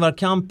inte Ingvar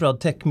Kamprad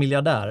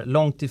tech-miljardär,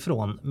 långt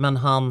ifrån, men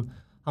han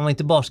var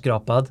inte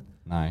barskrapad.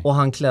 Nej. Och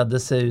han klädde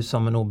sig ju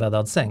som en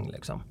obäddad säng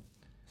liksom.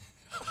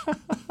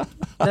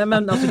 Nej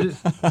men alltså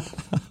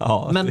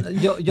men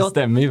det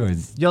stämmer ju.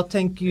 Jag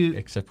tänker ju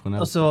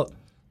exceptionellt. alltså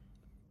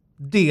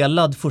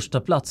delad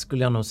första plats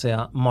skulle jag nog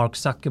säga Mark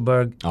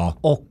Zuckerberg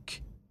och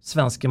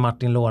svenske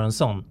Martin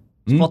Lorentzon,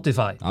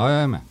 Spotify. Ja,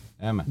 jag är med.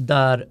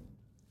 Där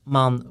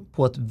man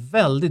på ett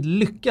väldigt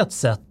lyckat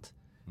sätt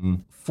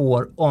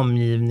får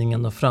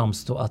omgivningen att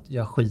framstå att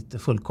jag skiter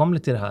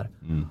fullkomligt i det här.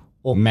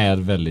 Och med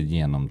väldigt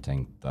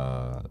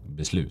genomtänkta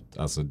beslut.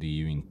 Alltså det är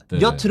ju inte...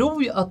 Jag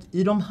tror ju att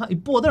i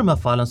båda de här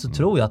fallen så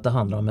tror jag att det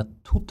handlar om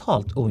ett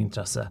totalt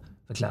ointresse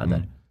för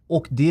kläder.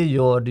 Och det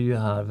gör det ju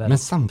här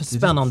väldigt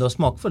spännande och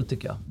smakfullt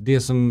tycker jag.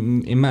 Det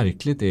som är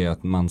märkligt är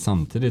att man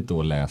samtidigt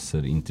då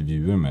läser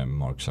intervjuer med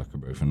Mark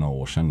Zuckerberg för några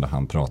år sedan där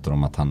han pratar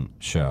om att han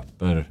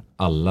köper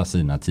alla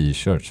sina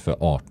t-shirts för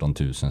 18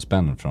 000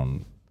 spänn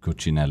från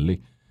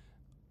Cucinelli.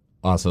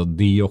 Alltså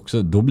det är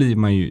också, då blir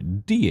man ju,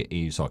 det är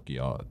ju saker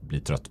jag blir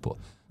trött på.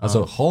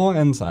 Alltså ha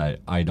en så här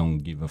I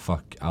don't give a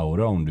fuck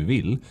aura om du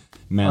vill.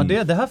 Men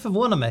det här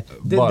förvånar mig.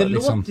 Det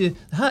låter ju,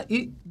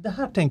 det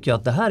här tänker jag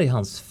att det här är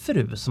hans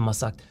fru som har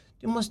sagt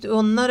du måste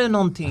unna dig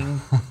någonting.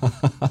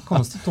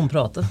 Konstigt hon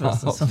pratar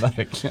förresten. Ja,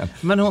 verkligen.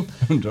 Men hon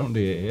undrar om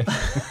det är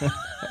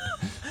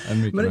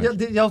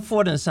men jag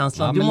får den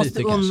känslan. Du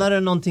måste unna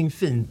dig någonting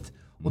fint.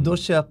 Och då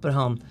köper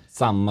han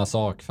samma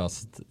sak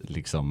fast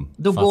liksom.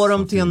 Då går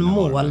de till en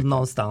mål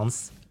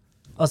någonstans.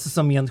 Alltså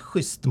som i en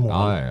schysst mål.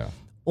 Ja.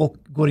 Och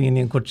går in i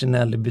en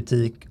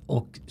Cucinelli-butik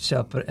och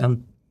köper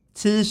en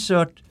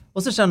t-shirt.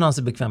 Och så känner han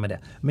sig bekväm med det.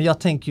 Men jag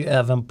tänker ju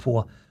även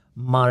på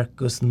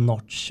Marcus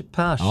Notch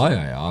Persson.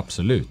 Ja,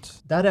 absolut.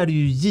 Där är det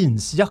ju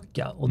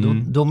jeansjacka. Och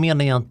då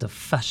menar jag inte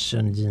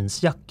fashion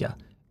jeansjacka.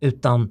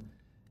 Utan,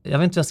 jag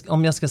vet inte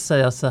om jag ska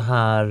säga så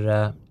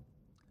här...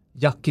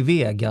 Jackie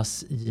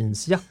Vegas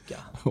jeansjacka.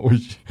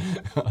 Oj,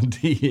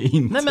 det är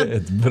inte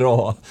ett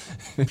bra...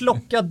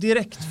 Plockat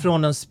direkt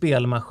från en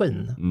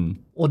spelmaskin.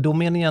 Och då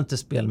menar jag inte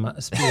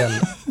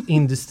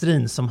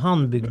spelindustrin som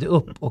han byggde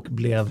upp och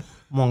blev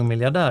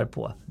mångmiljardär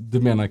på.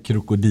 Du menar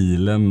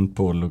krokodilen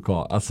på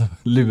lokal... Alltså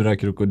lura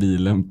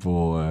krokodilen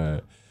på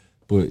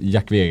på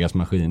Jack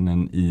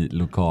Vegas-maskinen i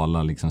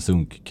lokala liksom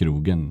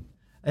sunkkrogen.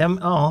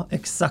 Ja,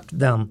 exakt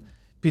den.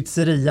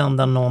 Pizzerian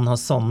där någon har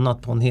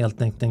somnat på en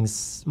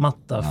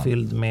heltäckningsmatta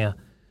fylld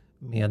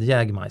med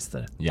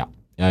Jägmeister. Ja,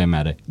 jag är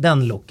med dig.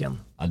 Den looken.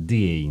 Ja,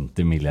 det är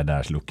inte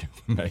miljardärslooken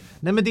för mig.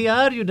 Nej, men det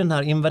är ju den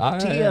här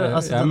inverterade,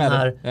 alltså den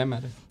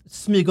här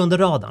smyg under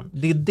radarn.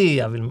 Det är det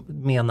jag vill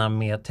mena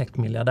med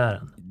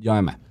techmiljardären. Jag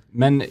är med.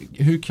 Men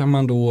hur kan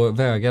man då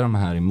väga de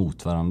här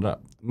emot varandra?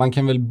 Man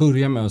kan väl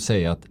börja med att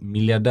säga att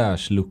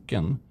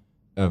miljardärslooken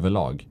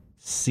överlag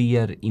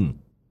ser inte.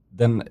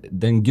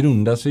 Den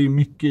grundar sig ju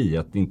mycket i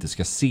att det inte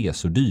ska se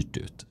så dyrt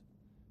ut.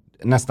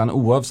 Nästan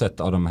oavsett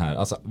av de här.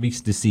 Alltså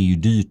visst, det ser ju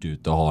dyrt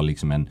ut att ha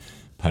liksom en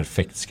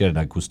perfekt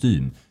skräddad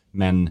kostym.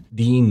 Men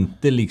det är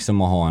inte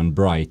liksom att ha en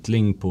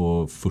Breitling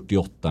på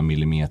 48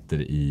 mm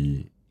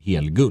i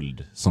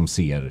helguld som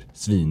ser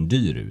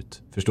svindyr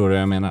ut. Förstår du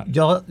vad jag menar?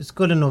 Jag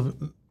skulle nog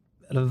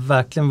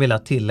verkligen vilja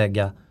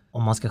tillägga,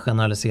 om man ska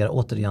generalisera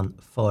återigen,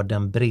 för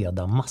den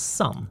breda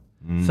massan.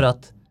 För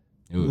att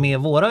med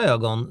våra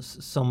ögon,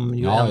 som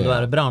ju ändå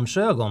är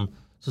branschögon,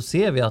 så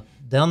ser vi att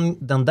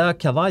den där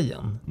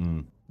kavajen,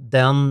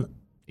 den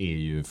är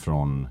ju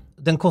från...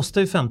 Den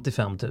kostar ju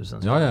 55 000.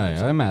 Ja,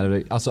 jag är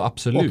med. Alltså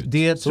absolut. Och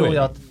det så tror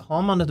jag att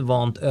har man ett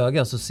vant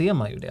öga så ser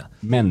man ju det.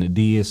 Men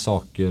det är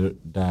saker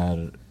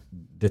där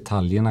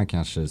detaljerna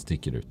kanske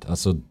sticker ut.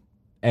 Alltså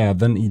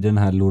även i den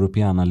här Loro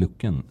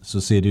Piana-looken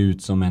så ser det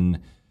ut som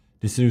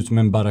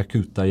en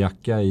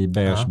Barracuda-jacka i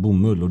beige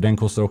bomull. Och den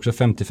kostar också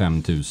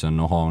 55 000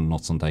 och har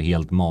något sånt här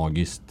helt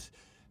magiskt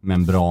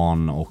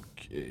membran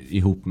och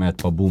ihop med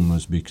ett par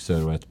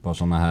bomullsbyxor och ett par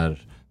såna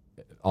här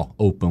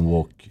open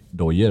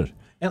walk-dojor.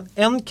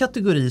 En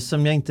kategori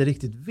som jag inte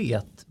riktigt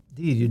vet,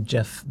 det är ju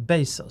Jeff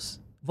Bezos.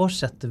 Var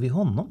sätter vi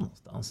honom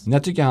någonstans?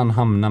 Jag tycker han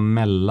hamnar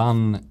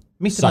mellan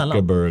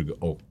Zuckerberg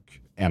och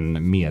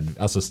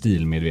alltså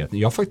stilmedveten.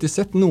 Jag har faktiskt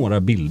sett några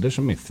bilder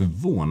som är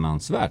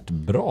förvånansvärt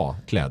bra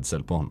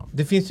klädsel på honom.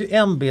 Det finns ju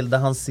en bild där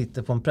han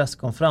sitter på en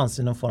presskonferens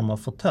i någon form av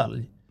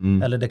fåtölj.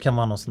 Eller det kan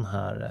vara någon sån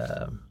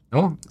här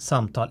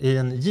samtal i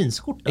en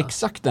jeansskjorta.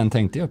 Exakt, den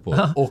tänkte jag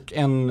på. Och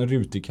en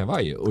rutig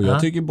kavaj. Och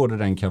jag tycker både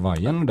den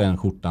kavajen och den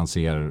skjortan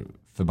ser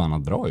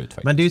förbannat bra ut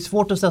faktiskt. Men det är ju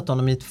svårt att sätta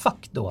honom i ett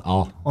fack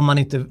då. Om man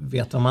inte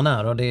vet vad man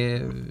är, och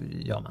det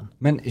gör man.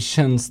 Men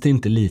känns det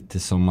inte lite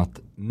som att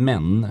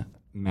män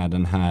med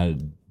den här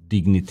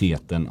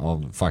digniteten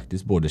av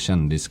faktiskt både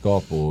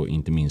kändisskap och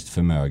inte minst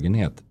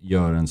förmögenhet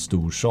gör en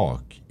stor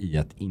sak i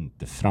att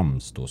inte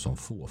framstå som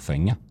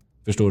fåfänga?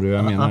 Förstår du vad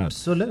jag menar?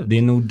 Absolut. Det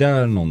är nog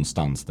där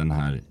någonstans den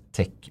här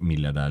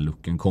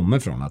tech-miljardär-looken kommer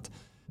från. Att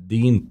det är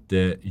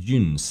inte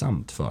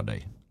gynnsamt för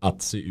dig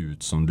att se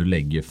ut som du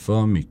lägger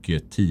för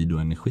mycket tid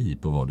och energi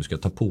på vad du ska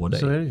ta på dig.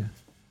 Så är det ju.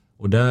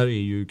 Och där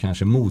är ju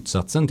kanske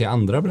motsatsen till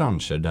andra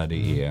branscher där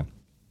det är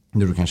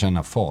där du kan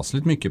tjäna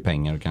fasligt mycket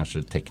pengar och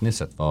kanske tekniskt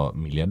sett vara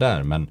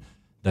miljardär, men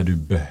där du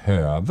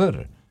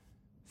behöver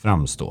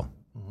framstå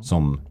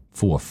som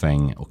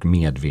fåfäng och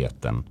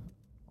medveten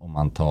om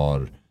man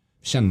tar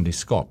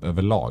kändisskap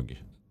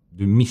överlag.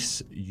 Du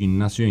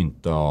missgynnas ju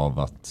inte av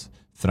att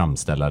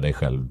framställa dig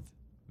själv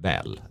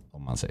väl,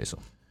 om man säger så.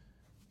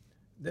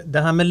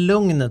 Det här med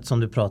lugnet som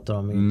du pratar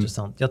om är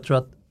intressant. Jag tror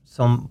att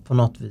som på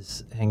något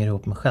vis hänger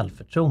ihop med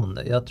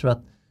självförtroende. Jag tror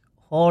att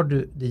har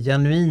du det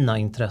genuina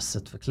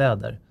intresset för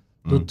kläder,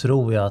 då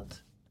tror jag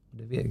att,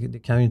 det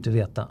kan jag ju inte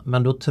veta,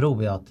 men då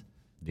tror jag att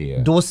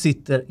då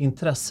sitter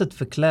intresset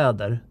för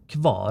kläder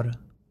kvar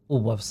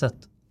oavsett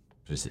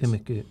hur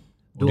mycket.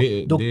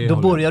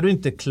 Då börjar du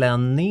inte klä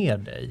ner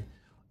dig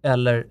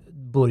eller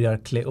börjar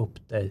klä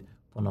upp dig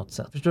på något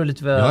sätt. Förstår du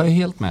lite vad jag är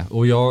helt med.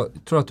 Och jag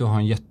tror att du har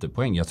en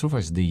jättepoäng. Jag tror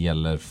faktiskt det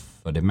gäller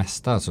för det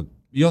mesta. Alltså,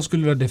 jag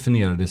skulle vilja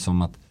definiera det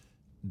som att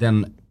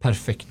den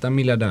perfekta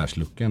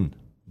miljardärslooken,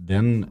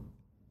 den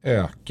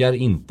ökar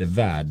inte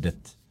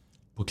värdet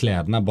på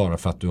kläderna bara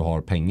för att du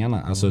har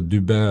pengarna. Alltså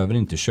du behöver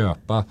inte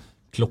köpa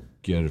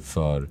klockor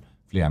för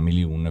flera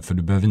miljoner, för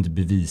du behöver inte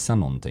bevisa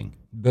någonting.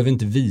 Du behöver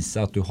inte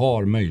visa att du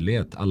har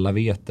möjlighet. Alla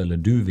vet eller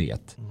du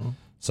vet.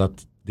 Så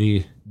att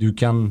du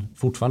kan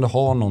fortfarande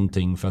ha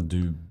någonting för att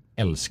du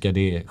älskar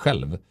det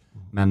själv.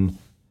 Men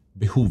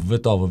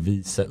behovet av att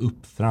visa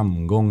upp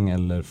framgång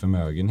eller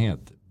förmögenhet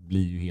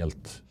blir ju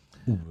helt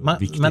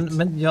oviktigt.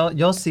 Men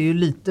jag ser ju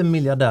lite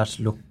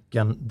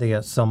miljardärslooken,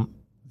 det som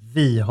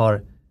vi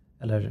har,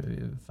 eller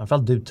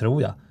framförallt du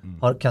tror jag,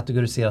 har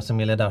kategoriserat som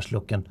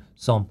miljardärslooken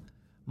som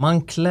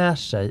man klär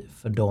sig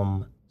för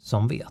dem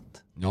som vet.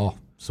 Ja,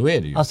 så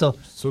är det ju. Alltså,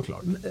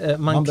 såklart.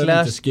 Man behöver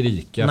inte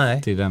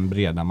skrika till den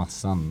breda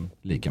massan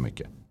lika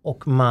mycket.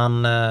 Och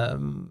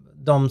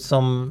de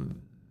som,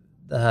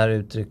 det här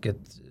uttrycket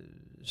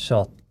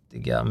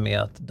tjatiga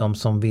med att de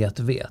som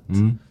vet.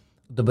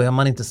 Då behöver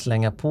man inte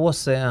slänga på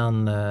sig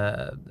en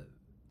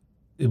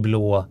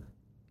Hublot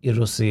i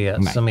rosé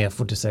som är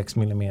 46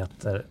 mm,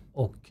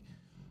 och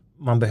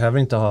man behöver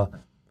inte ha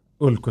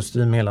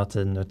ullkostym hela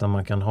tiden, utan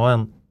man kan ha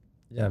en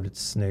jävligt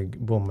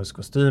snygg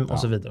bomullskostym och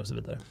så vidare och så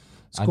vidare.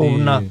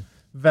 Skorna,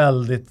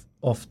 väldigt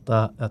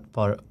ofta ett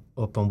par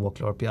open walk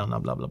Loro Piana,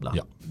 bla bla bla.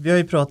 Ja. Vi har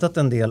ju pratat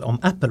en del om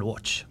Apple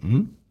Watch.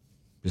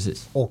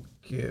 Precis. Och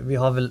vi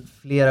har väl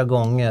flera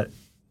gånger,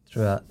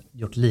 tror jag,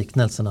 gjort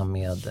liknelserna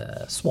med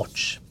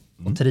Swatch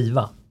och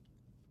Triva.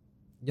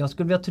 Jag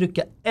skulle vilja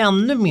trycka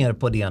ännu mer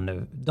på det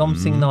nu. De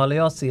signaler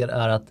jag ser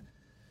är att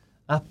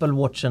Apple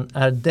Watchen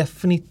är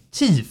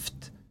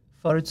definitivt,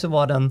 förut så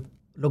var den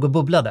låg och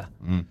bubblade.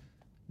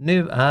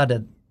 Nu är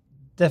det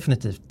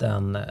definitivt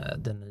den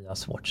nya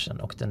Swatchen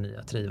och den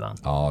nya Trivan.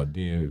 Ja,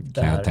 det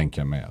kan jag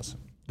tänka mig. Alltså.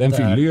 Den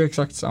fyller ju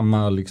exakt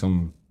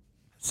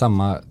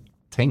samma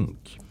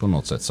tänk på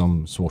något sätt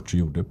som Swatch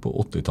gjorde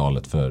på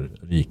 80-talet för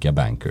rika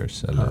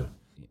bankers eller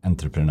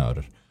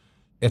entreprenörer.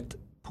 Ett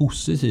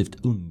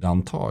positivt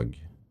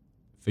undantag.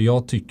 För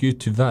jag tycker ju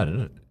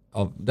tyvärr,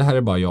 det här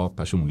är bara jag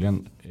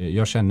personligen,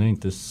 jag känner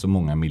inte så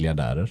många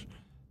miljardärer.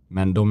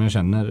 Men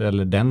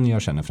den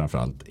jag känner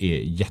framförallt är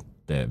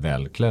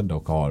jättevälklädd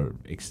och har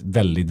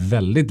väldigt,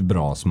 väldigt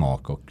bra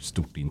smak och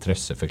stort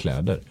intresse för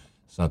kläder.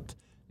 Så att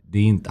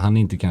han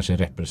är inte kanske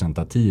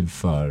representativ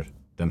för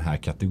den här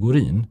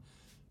kategorin.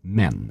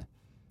 Men...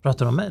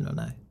 Pratar du om mig nu?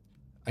 Nej.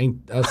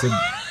 Alltså,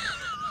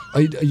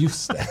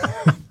 just det.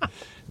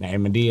 Nej,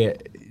 men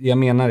jag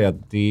menar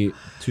att det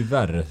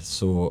tyvärr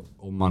så,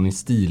 om man är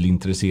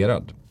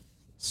stilintresserad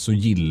så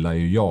gillar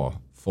ju jag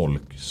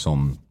folk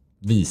som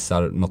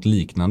visar något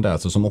liknande,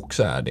 alltså som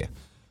också är det.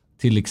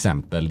 Till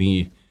exempel,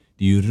 det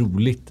är ju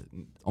roligt.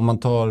 Om man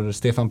tar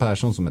Stefan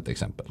Persson som ett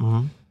exempel.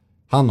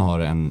 Han har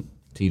en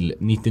till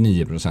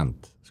 99%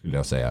 skulle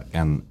jag säga,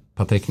 en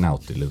Patek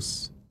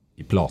Nautilus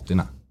i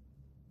platina.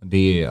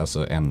 Det är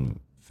alltså en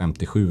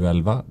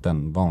 5711,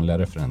 den vanliga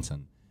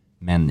referensen,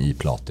 men i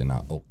platina,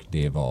 och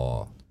det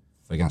var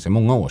för ganska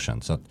många år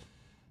sedan. Så att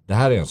det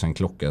här är alltså en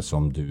klocka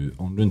som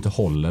om du inte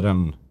håller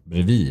den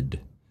bredvid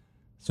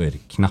så är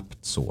det knappt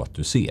så att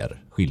du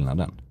ser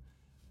skillnaden.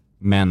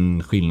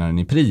 Men skillnaden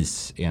i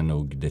pris är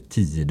nog det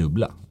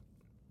 10-dubbla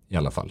i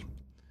alla fall.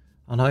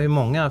 Han har ju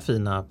många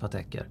fina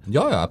Pateker.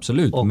 Ja,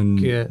 absolut. Och,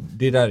 men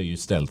det där är ju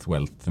stealth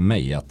wealth för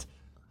mig. Att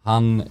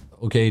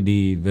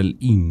det är väl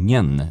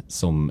ingen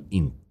som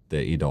inte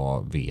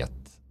idag vet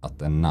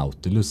att en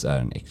Nautilus är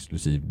en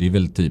exklusiv. Det är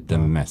väl typ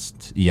den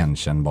mest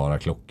igenkännbara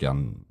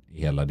klockan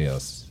i hela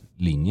deras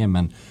linje.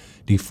 Men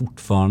det är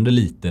fortfarande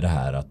lite det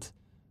här att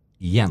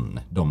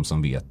de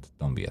som vet,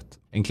 de vet.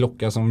 En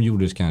klocka som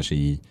gjordes kanske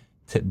i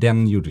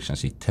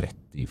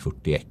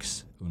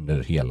 30-40x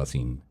under hela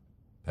sin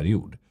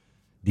period.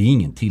 Det är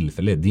ingen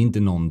tillfälle. Det är inte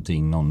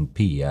någon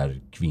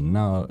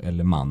PR-kvinna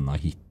eller man har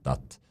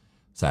hittat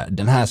så här,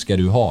 den här ska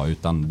du ha,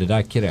 utan det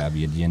där kräver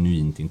ju ett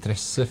genuint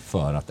intresse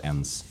för att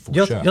ens få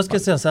köpa. Jag ska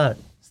säga så här,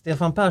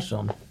 Stefan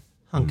Persson,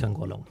 han kan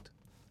gå långt.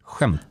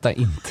 Skämta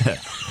inte.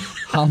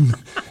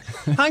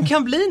 Han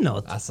kan bli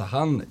något. Alltså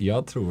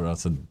jag tror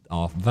alltså,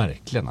 ja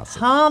verkligen alltså.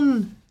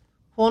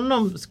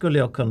 Honom skulle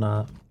jag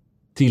kunna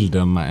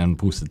tilldöma en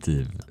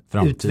positiv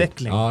framtid.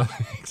 Utveckling. Ja,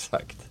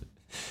 exakt.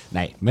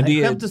 Nej, men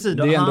det är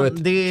ändå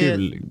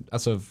kul.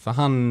 Alltså, för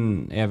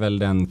han är väl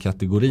den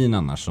kategorin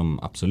annars som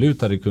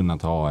absolut hade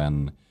kunnat ha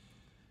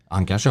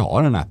han kanske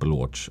har en Apple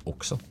Watch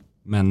också.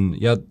 Men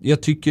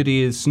jag tycker det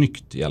är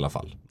snyggt i alla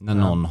fall. När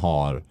någon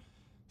har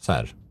så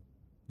här.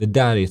 Det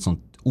där är ett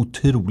sånt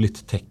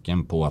otroligt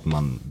tecken på att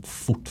man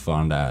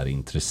fortfarande är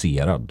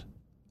intresserad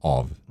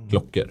av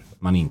klockor.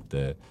 Man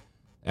inte,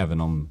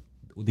 även om,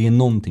 och det är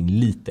någonting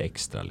lite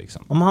extra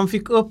liksom. Om han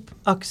fick upp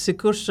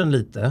aktiekursen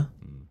lite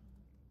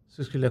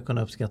så skulle jag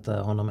kunna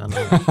uppskatta honom ännu.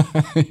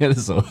 Är det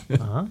så?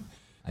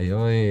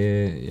 Jag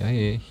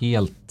är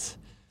helt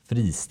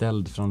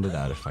friställd från det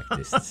där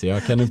faktiskt. Så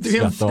jag kan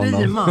uppskatta honom. Du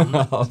är en fri man.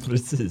 Ja,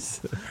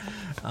 precis.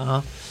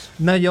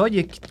 När jag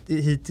gick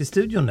hit till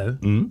studion nu,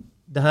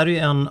 det här är ju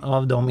en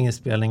av de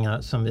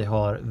inspelningar som vi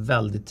har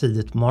väldigt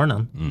tidigt på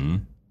morgonen.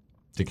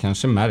 Det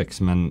kanske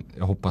märks, men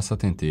jag hoppas att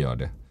det inte gör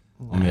det.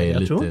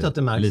 Jag tror inte att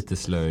det märks. Lite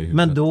slö i huvudet.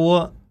 Men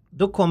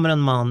då kommer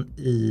en man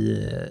i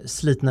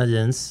slitna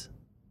jeans,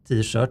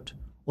 t-shirt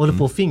och håller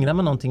på att fingra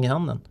med någonting i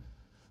handen.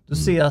 Du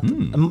ser att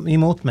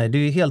emot mig, det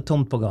är ju helt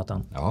tomt på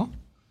gatan. Ja.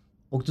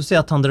 Och du ser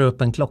att han drar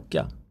upp en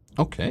klocka.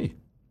 Okej.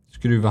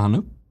 Skruvar han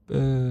upp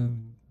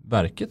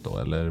verket då?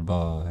 Eller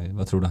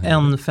vad tror du han gör?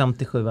 En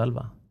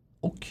 5711.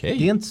 Okej.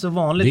 Det är inte så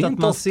vanligt att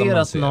man ser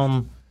att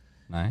någon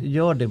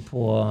gör det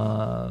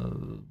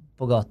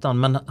på gatan.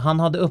 Men han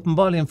hade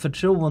uppenbarligen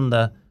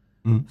förtroende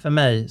för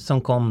mig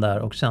som kom där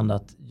och kände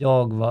att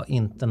jag var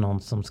inte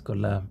någon som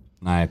skulle...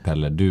 Nej,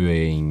 Pelle, du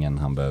är ingen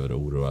han behöver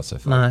oroa sig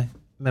för. Nej,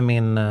 med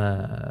min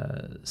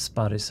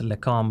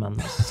sparrislekamen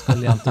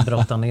skulle jag inte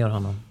brotta ner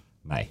honom.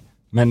 Nej,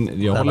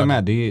 men jag håller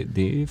med.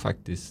 Det är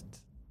faktiskt,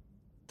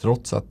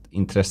 trots att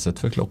intresset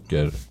för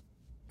klockor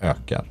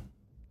ökar,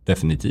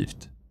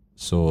 definitivt.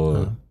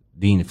 Så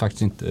det är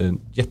faktiskt inte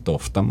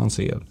jätteofta man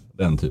ser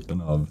den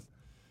typen av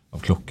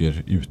klockor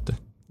ute.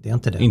 Det är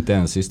inte det. Inte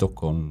ens i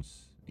Stockholms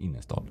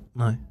innerstad.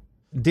 Nej.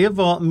 Det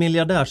var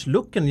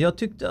miljardärslooken. Jag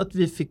tyckte att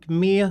vi fick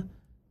med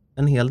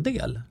en hel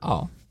del.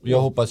 Ja, och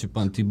jag hoppas ju på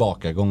en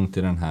tillbakagång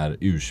till den här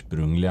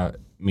ursprungliga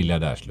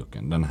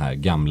miljardärslooken. Den här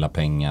gamla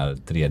pengar,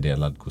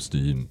 tredelad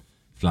kostym,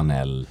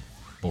 flanell,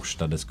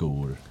 borstade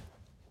skor,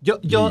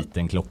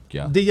 liten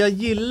klocka. Det jag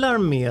gillar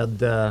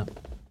med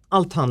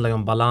allt handlar ju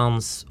om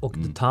balans och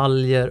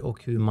detaljer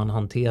och hur man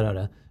hanterar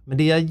det. Men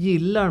det jag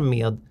gillar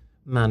med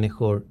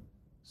människor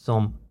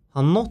som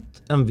har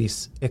nått en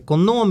viss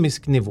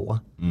ekonomisk nivå,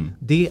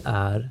 det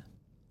är,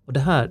 och det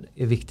här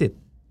är viktigt,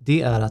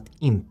 det är att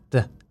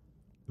inte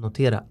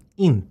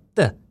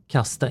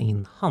kasta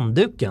in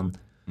handduken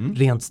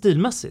rent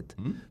stilmässigt.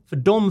 För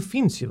de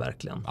finns ju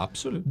verkligen.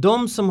 Absolut.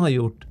 De som har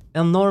gjort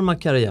enorma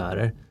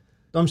karriärer,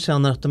 de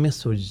känner att de är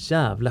så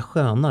jävla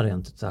sköna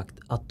rent ut sagt,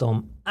 att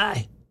de,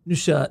 nu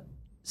kör jag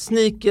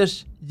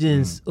sneakers,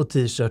 jeans och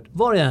t-shirt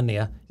var jag än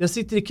är. Jag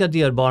sitter i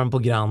Kaderbaren på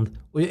Grand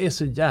och jag är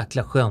så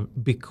jäkla skön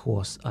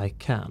because I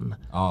can.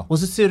 Ja. Och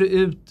så ser det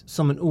ut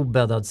som en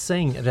obäddad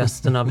säng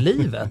resten av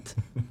livet.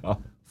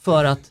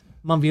 För att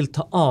man vill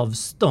ta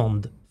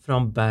avstånd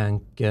från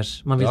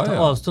bankers. Man vill ta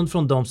avstånd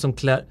från de som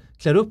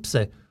klär upp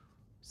sig.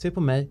 Se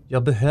på mig,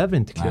 jag behöver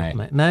inte klä upp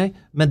mig. Nej,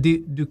 men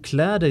du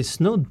klär dig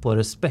snudd på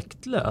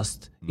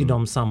respektlöst i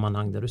de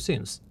sammanhang där du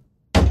syns.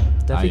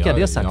 Där fick jag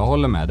det sagt. Jag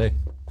håller med dig.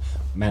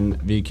 Men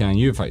vi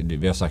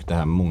har sagt det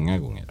här många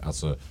gånger.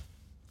 Alltså,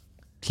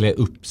 klä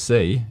upp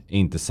sig är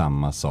inte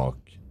samma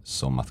sak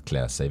som att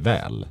klä sig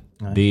väl.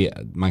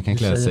 Man kan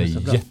klä sig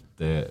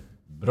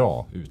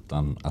jättebra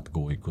utan att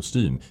gå i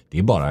kostym. Det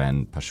är bara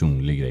en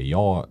personlig grej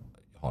jag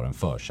har en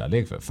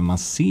förkärlek för. För man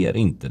ser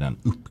inte den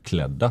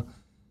uppklädda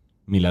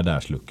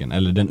miljardärslucken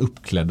eller den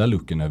uppklädda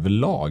lucken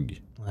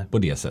överlag på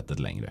det sättet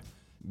längre.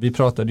 Vi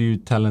pratade ju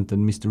Talented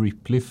Mr.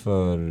 Ripley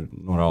för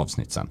några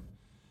avsnitt sedan.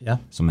 Ja.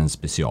 Som en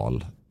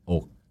special.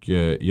 Och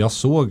jag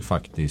såg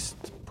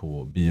faktiskt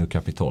på Bio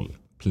Capitol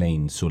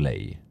Plain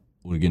Soleil,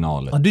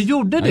 originalet. Ja, du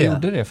gjorde det? Jag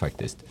gjorde det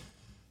faktiskt.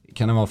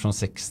 Kan det vara från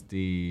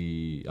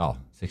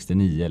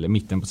 69 eller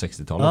mitten på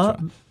 60-talet tror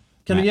jag.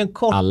 Kan du ge en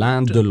kort...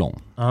 Alain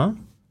Delon.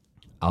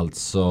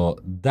 Alltså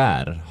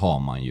där har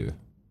man ju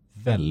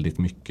väldigt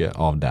mycket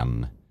av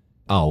den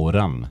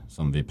auran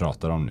som vi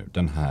pratar om nu.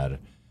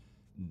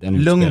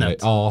 Lugnet.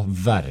 Ja,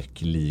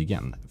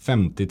 verkligen.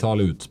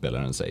 50-tal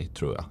utspelar den sig,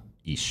 tror jag.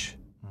 Ish.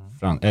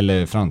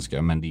 Eller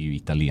franska, men det är ju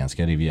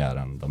italienska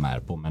rivieran de är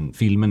på. Men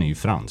filmen är ju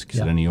fransk,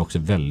 så den är ju också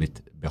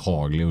väldigt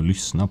behaglig att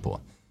lyssna på.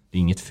 Det är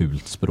inget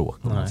fult språk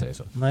om man säger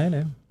så.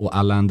 Nej. Och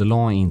Alain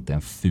Delon är inte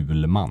en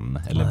ful man.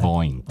 Eller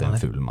var inte en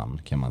ful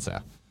man, kan man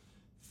säga.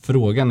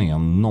 Frågan är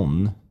om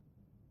någon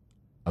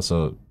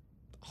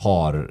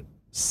har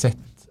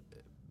sett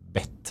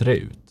bättre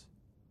ut.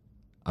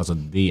 Alltså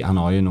han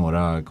har ju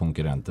några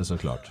konkurrenter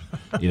såklart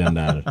i den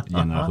där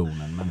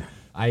generationen. Men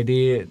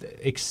det är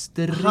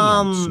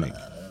extremt snyggt.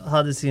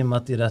 Hade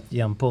simmat i rätt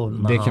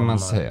jämnpool. Det kan man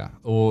säga.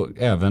 Och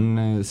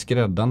även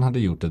skräddan hade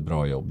gjort ett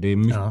bra jobb. Det är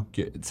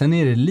mycket. Sen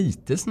är det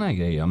lite såna här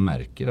grejer jag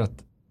märker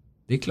att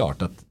det är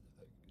klart att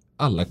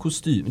alla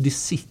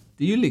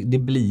kostymer, det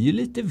blir ju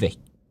lite väck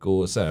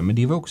och så här, men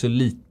det var också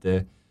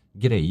lite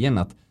grejen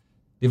att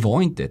det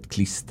var inte ett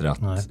klistrat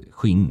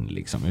skinn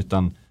liksom,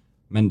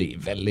 men det är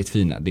väldigt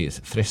fina. Det är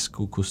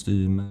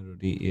freskokostymer och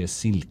det är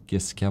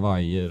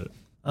silkeskavajer.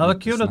 Ja,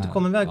 vad kul att du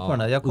kom iväg på den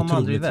där. Jag kom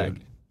aldrig iväg.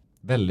 Trevlig.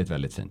 Väldigt,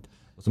 väldigt fint.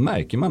 Och så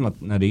märker man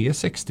att när det är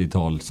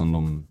 60-tal som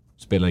de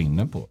spelar in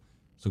den på,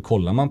 så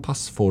kollar man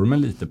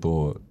passformen lite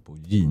på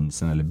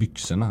jeansen eller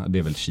byxorna. Det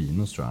är väl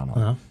chinos tror jag han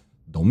har. Ja.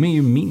 De är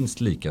ju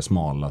minst lika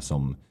smala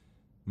som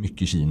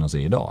mycket chinos är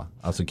idag.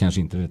 Alltså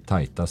kanske inte det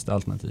tajtaste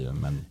alternativet,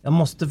 men... Jag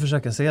måste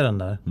försöka se den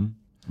där.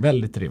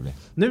 Väldigt trevlig.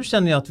 Nu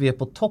känner jag att vi är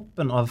på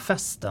toppen av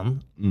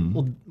festen.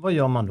 Och vad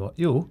gör man då?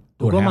 Jo,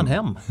 då går man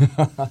hem.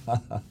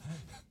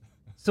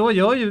 Så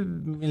gör ju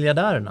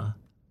miljardärerna.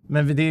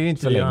 Men det är ju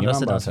inte det andra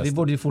sidan. Så vi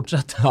borde ju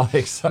fortsätta. Ja,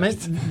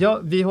 exakt.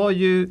 Men vi har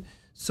ju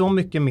så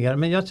mycket mer.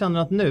 Men jag känner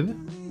att nu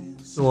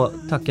så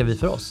tackar vi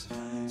för oss.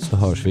 Så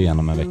hörs vi igen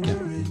om en vecka.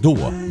 Då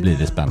blir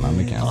det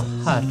spännande kan jag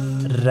säga.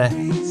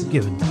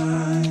 Herregud.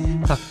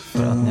 Tack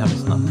för att ni har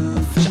lyssnat. I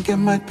think I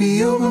might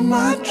be over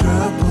my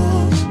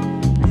troubles.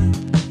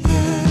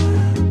 Yeah,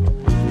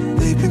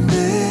 they've been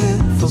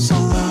there for so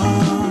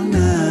long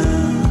now.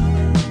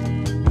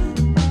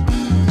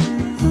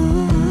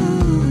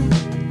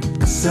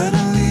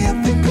 Suddenly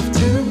I think of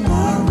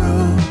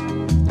tomorrow.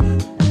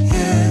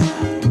 Yeah,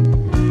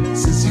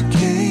 since you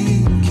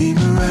came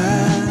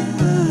around.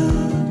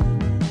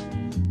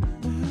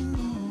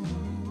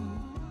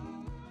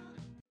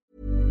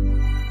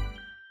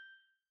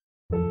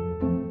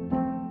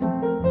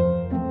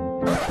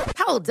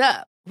 Hold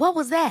up. What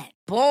was that?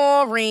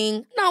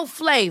 Boring. No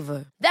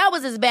flavor. That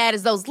was as bad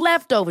as those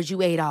leftovers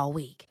you ate all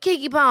week.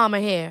 Keke Palmer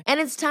here,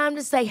 and it's time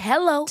to say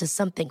hello to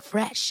something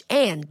fresh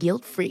and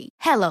guilt-free.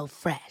 Hello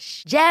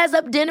Fresh. Jazz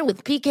up dinner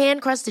with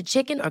pecan-crusted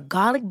chicken or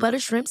garlic butter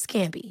shrimp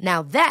scampi.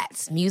 Now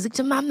that's music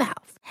to my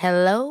mouth.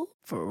 Hello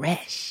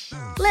Fresh.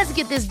 Let's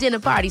get this dinner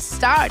party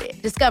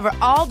started. Discover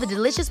all the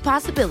delicious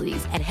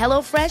possibilities at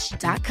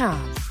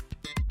hellofresh.com.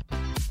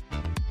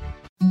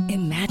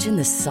 Imagine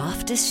the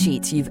softest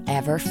sheets you've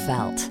ever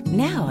felt.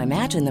 Now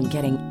imagine them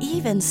getting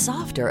even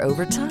softer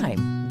over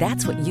time.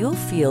 That's what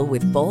you'll feel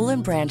with Boll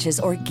 & Branch's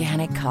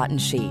organic cotton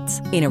sheets.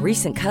 In a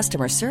recent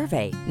customer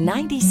survey,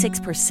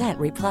 96%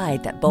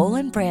 replied that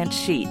Boll & Branch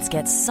sheets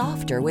get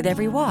softer with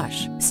every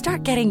wash.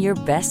 Start getting your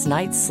best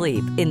night's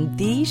sleep in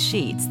these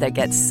sheets that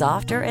get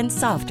softer and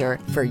softer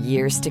for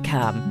years to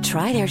come.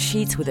 Try their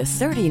sheets with a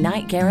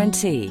 30-night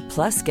guarantee.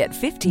 Plus, get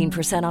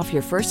 15% off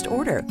your first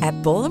order at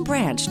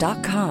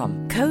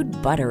bollandbranch.com. Code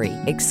BUTTERY.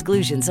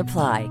 Exclusions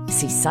apply.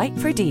 See site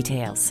for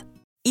details.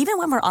 Even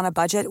when we're on a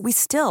budget, we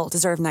still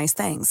deserve nice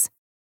things.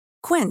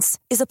 Quince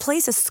is a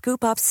place to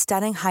scoop up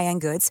stunning high-end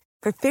goods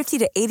for 50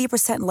 to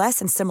 80% less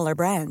than similar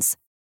brands.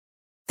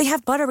 They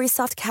have buttery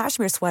soft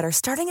cashmere sweaters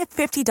starting at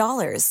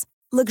 $50,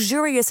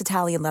 luxurious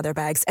Italian leather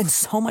bags, and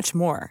so much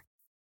more.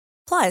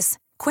 Plus,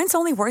 Quince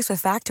only works with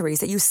factories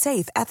that use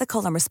safe,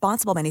 ethical, and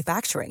responsible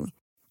manufacturing.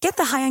 Get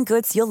the high-end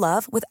goods you'll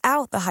love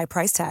without the high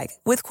price tag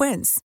with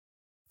Quince.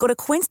 Go to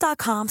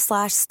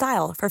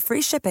quince.com/style for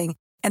free shipping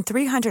and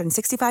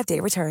 365-day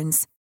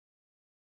returns.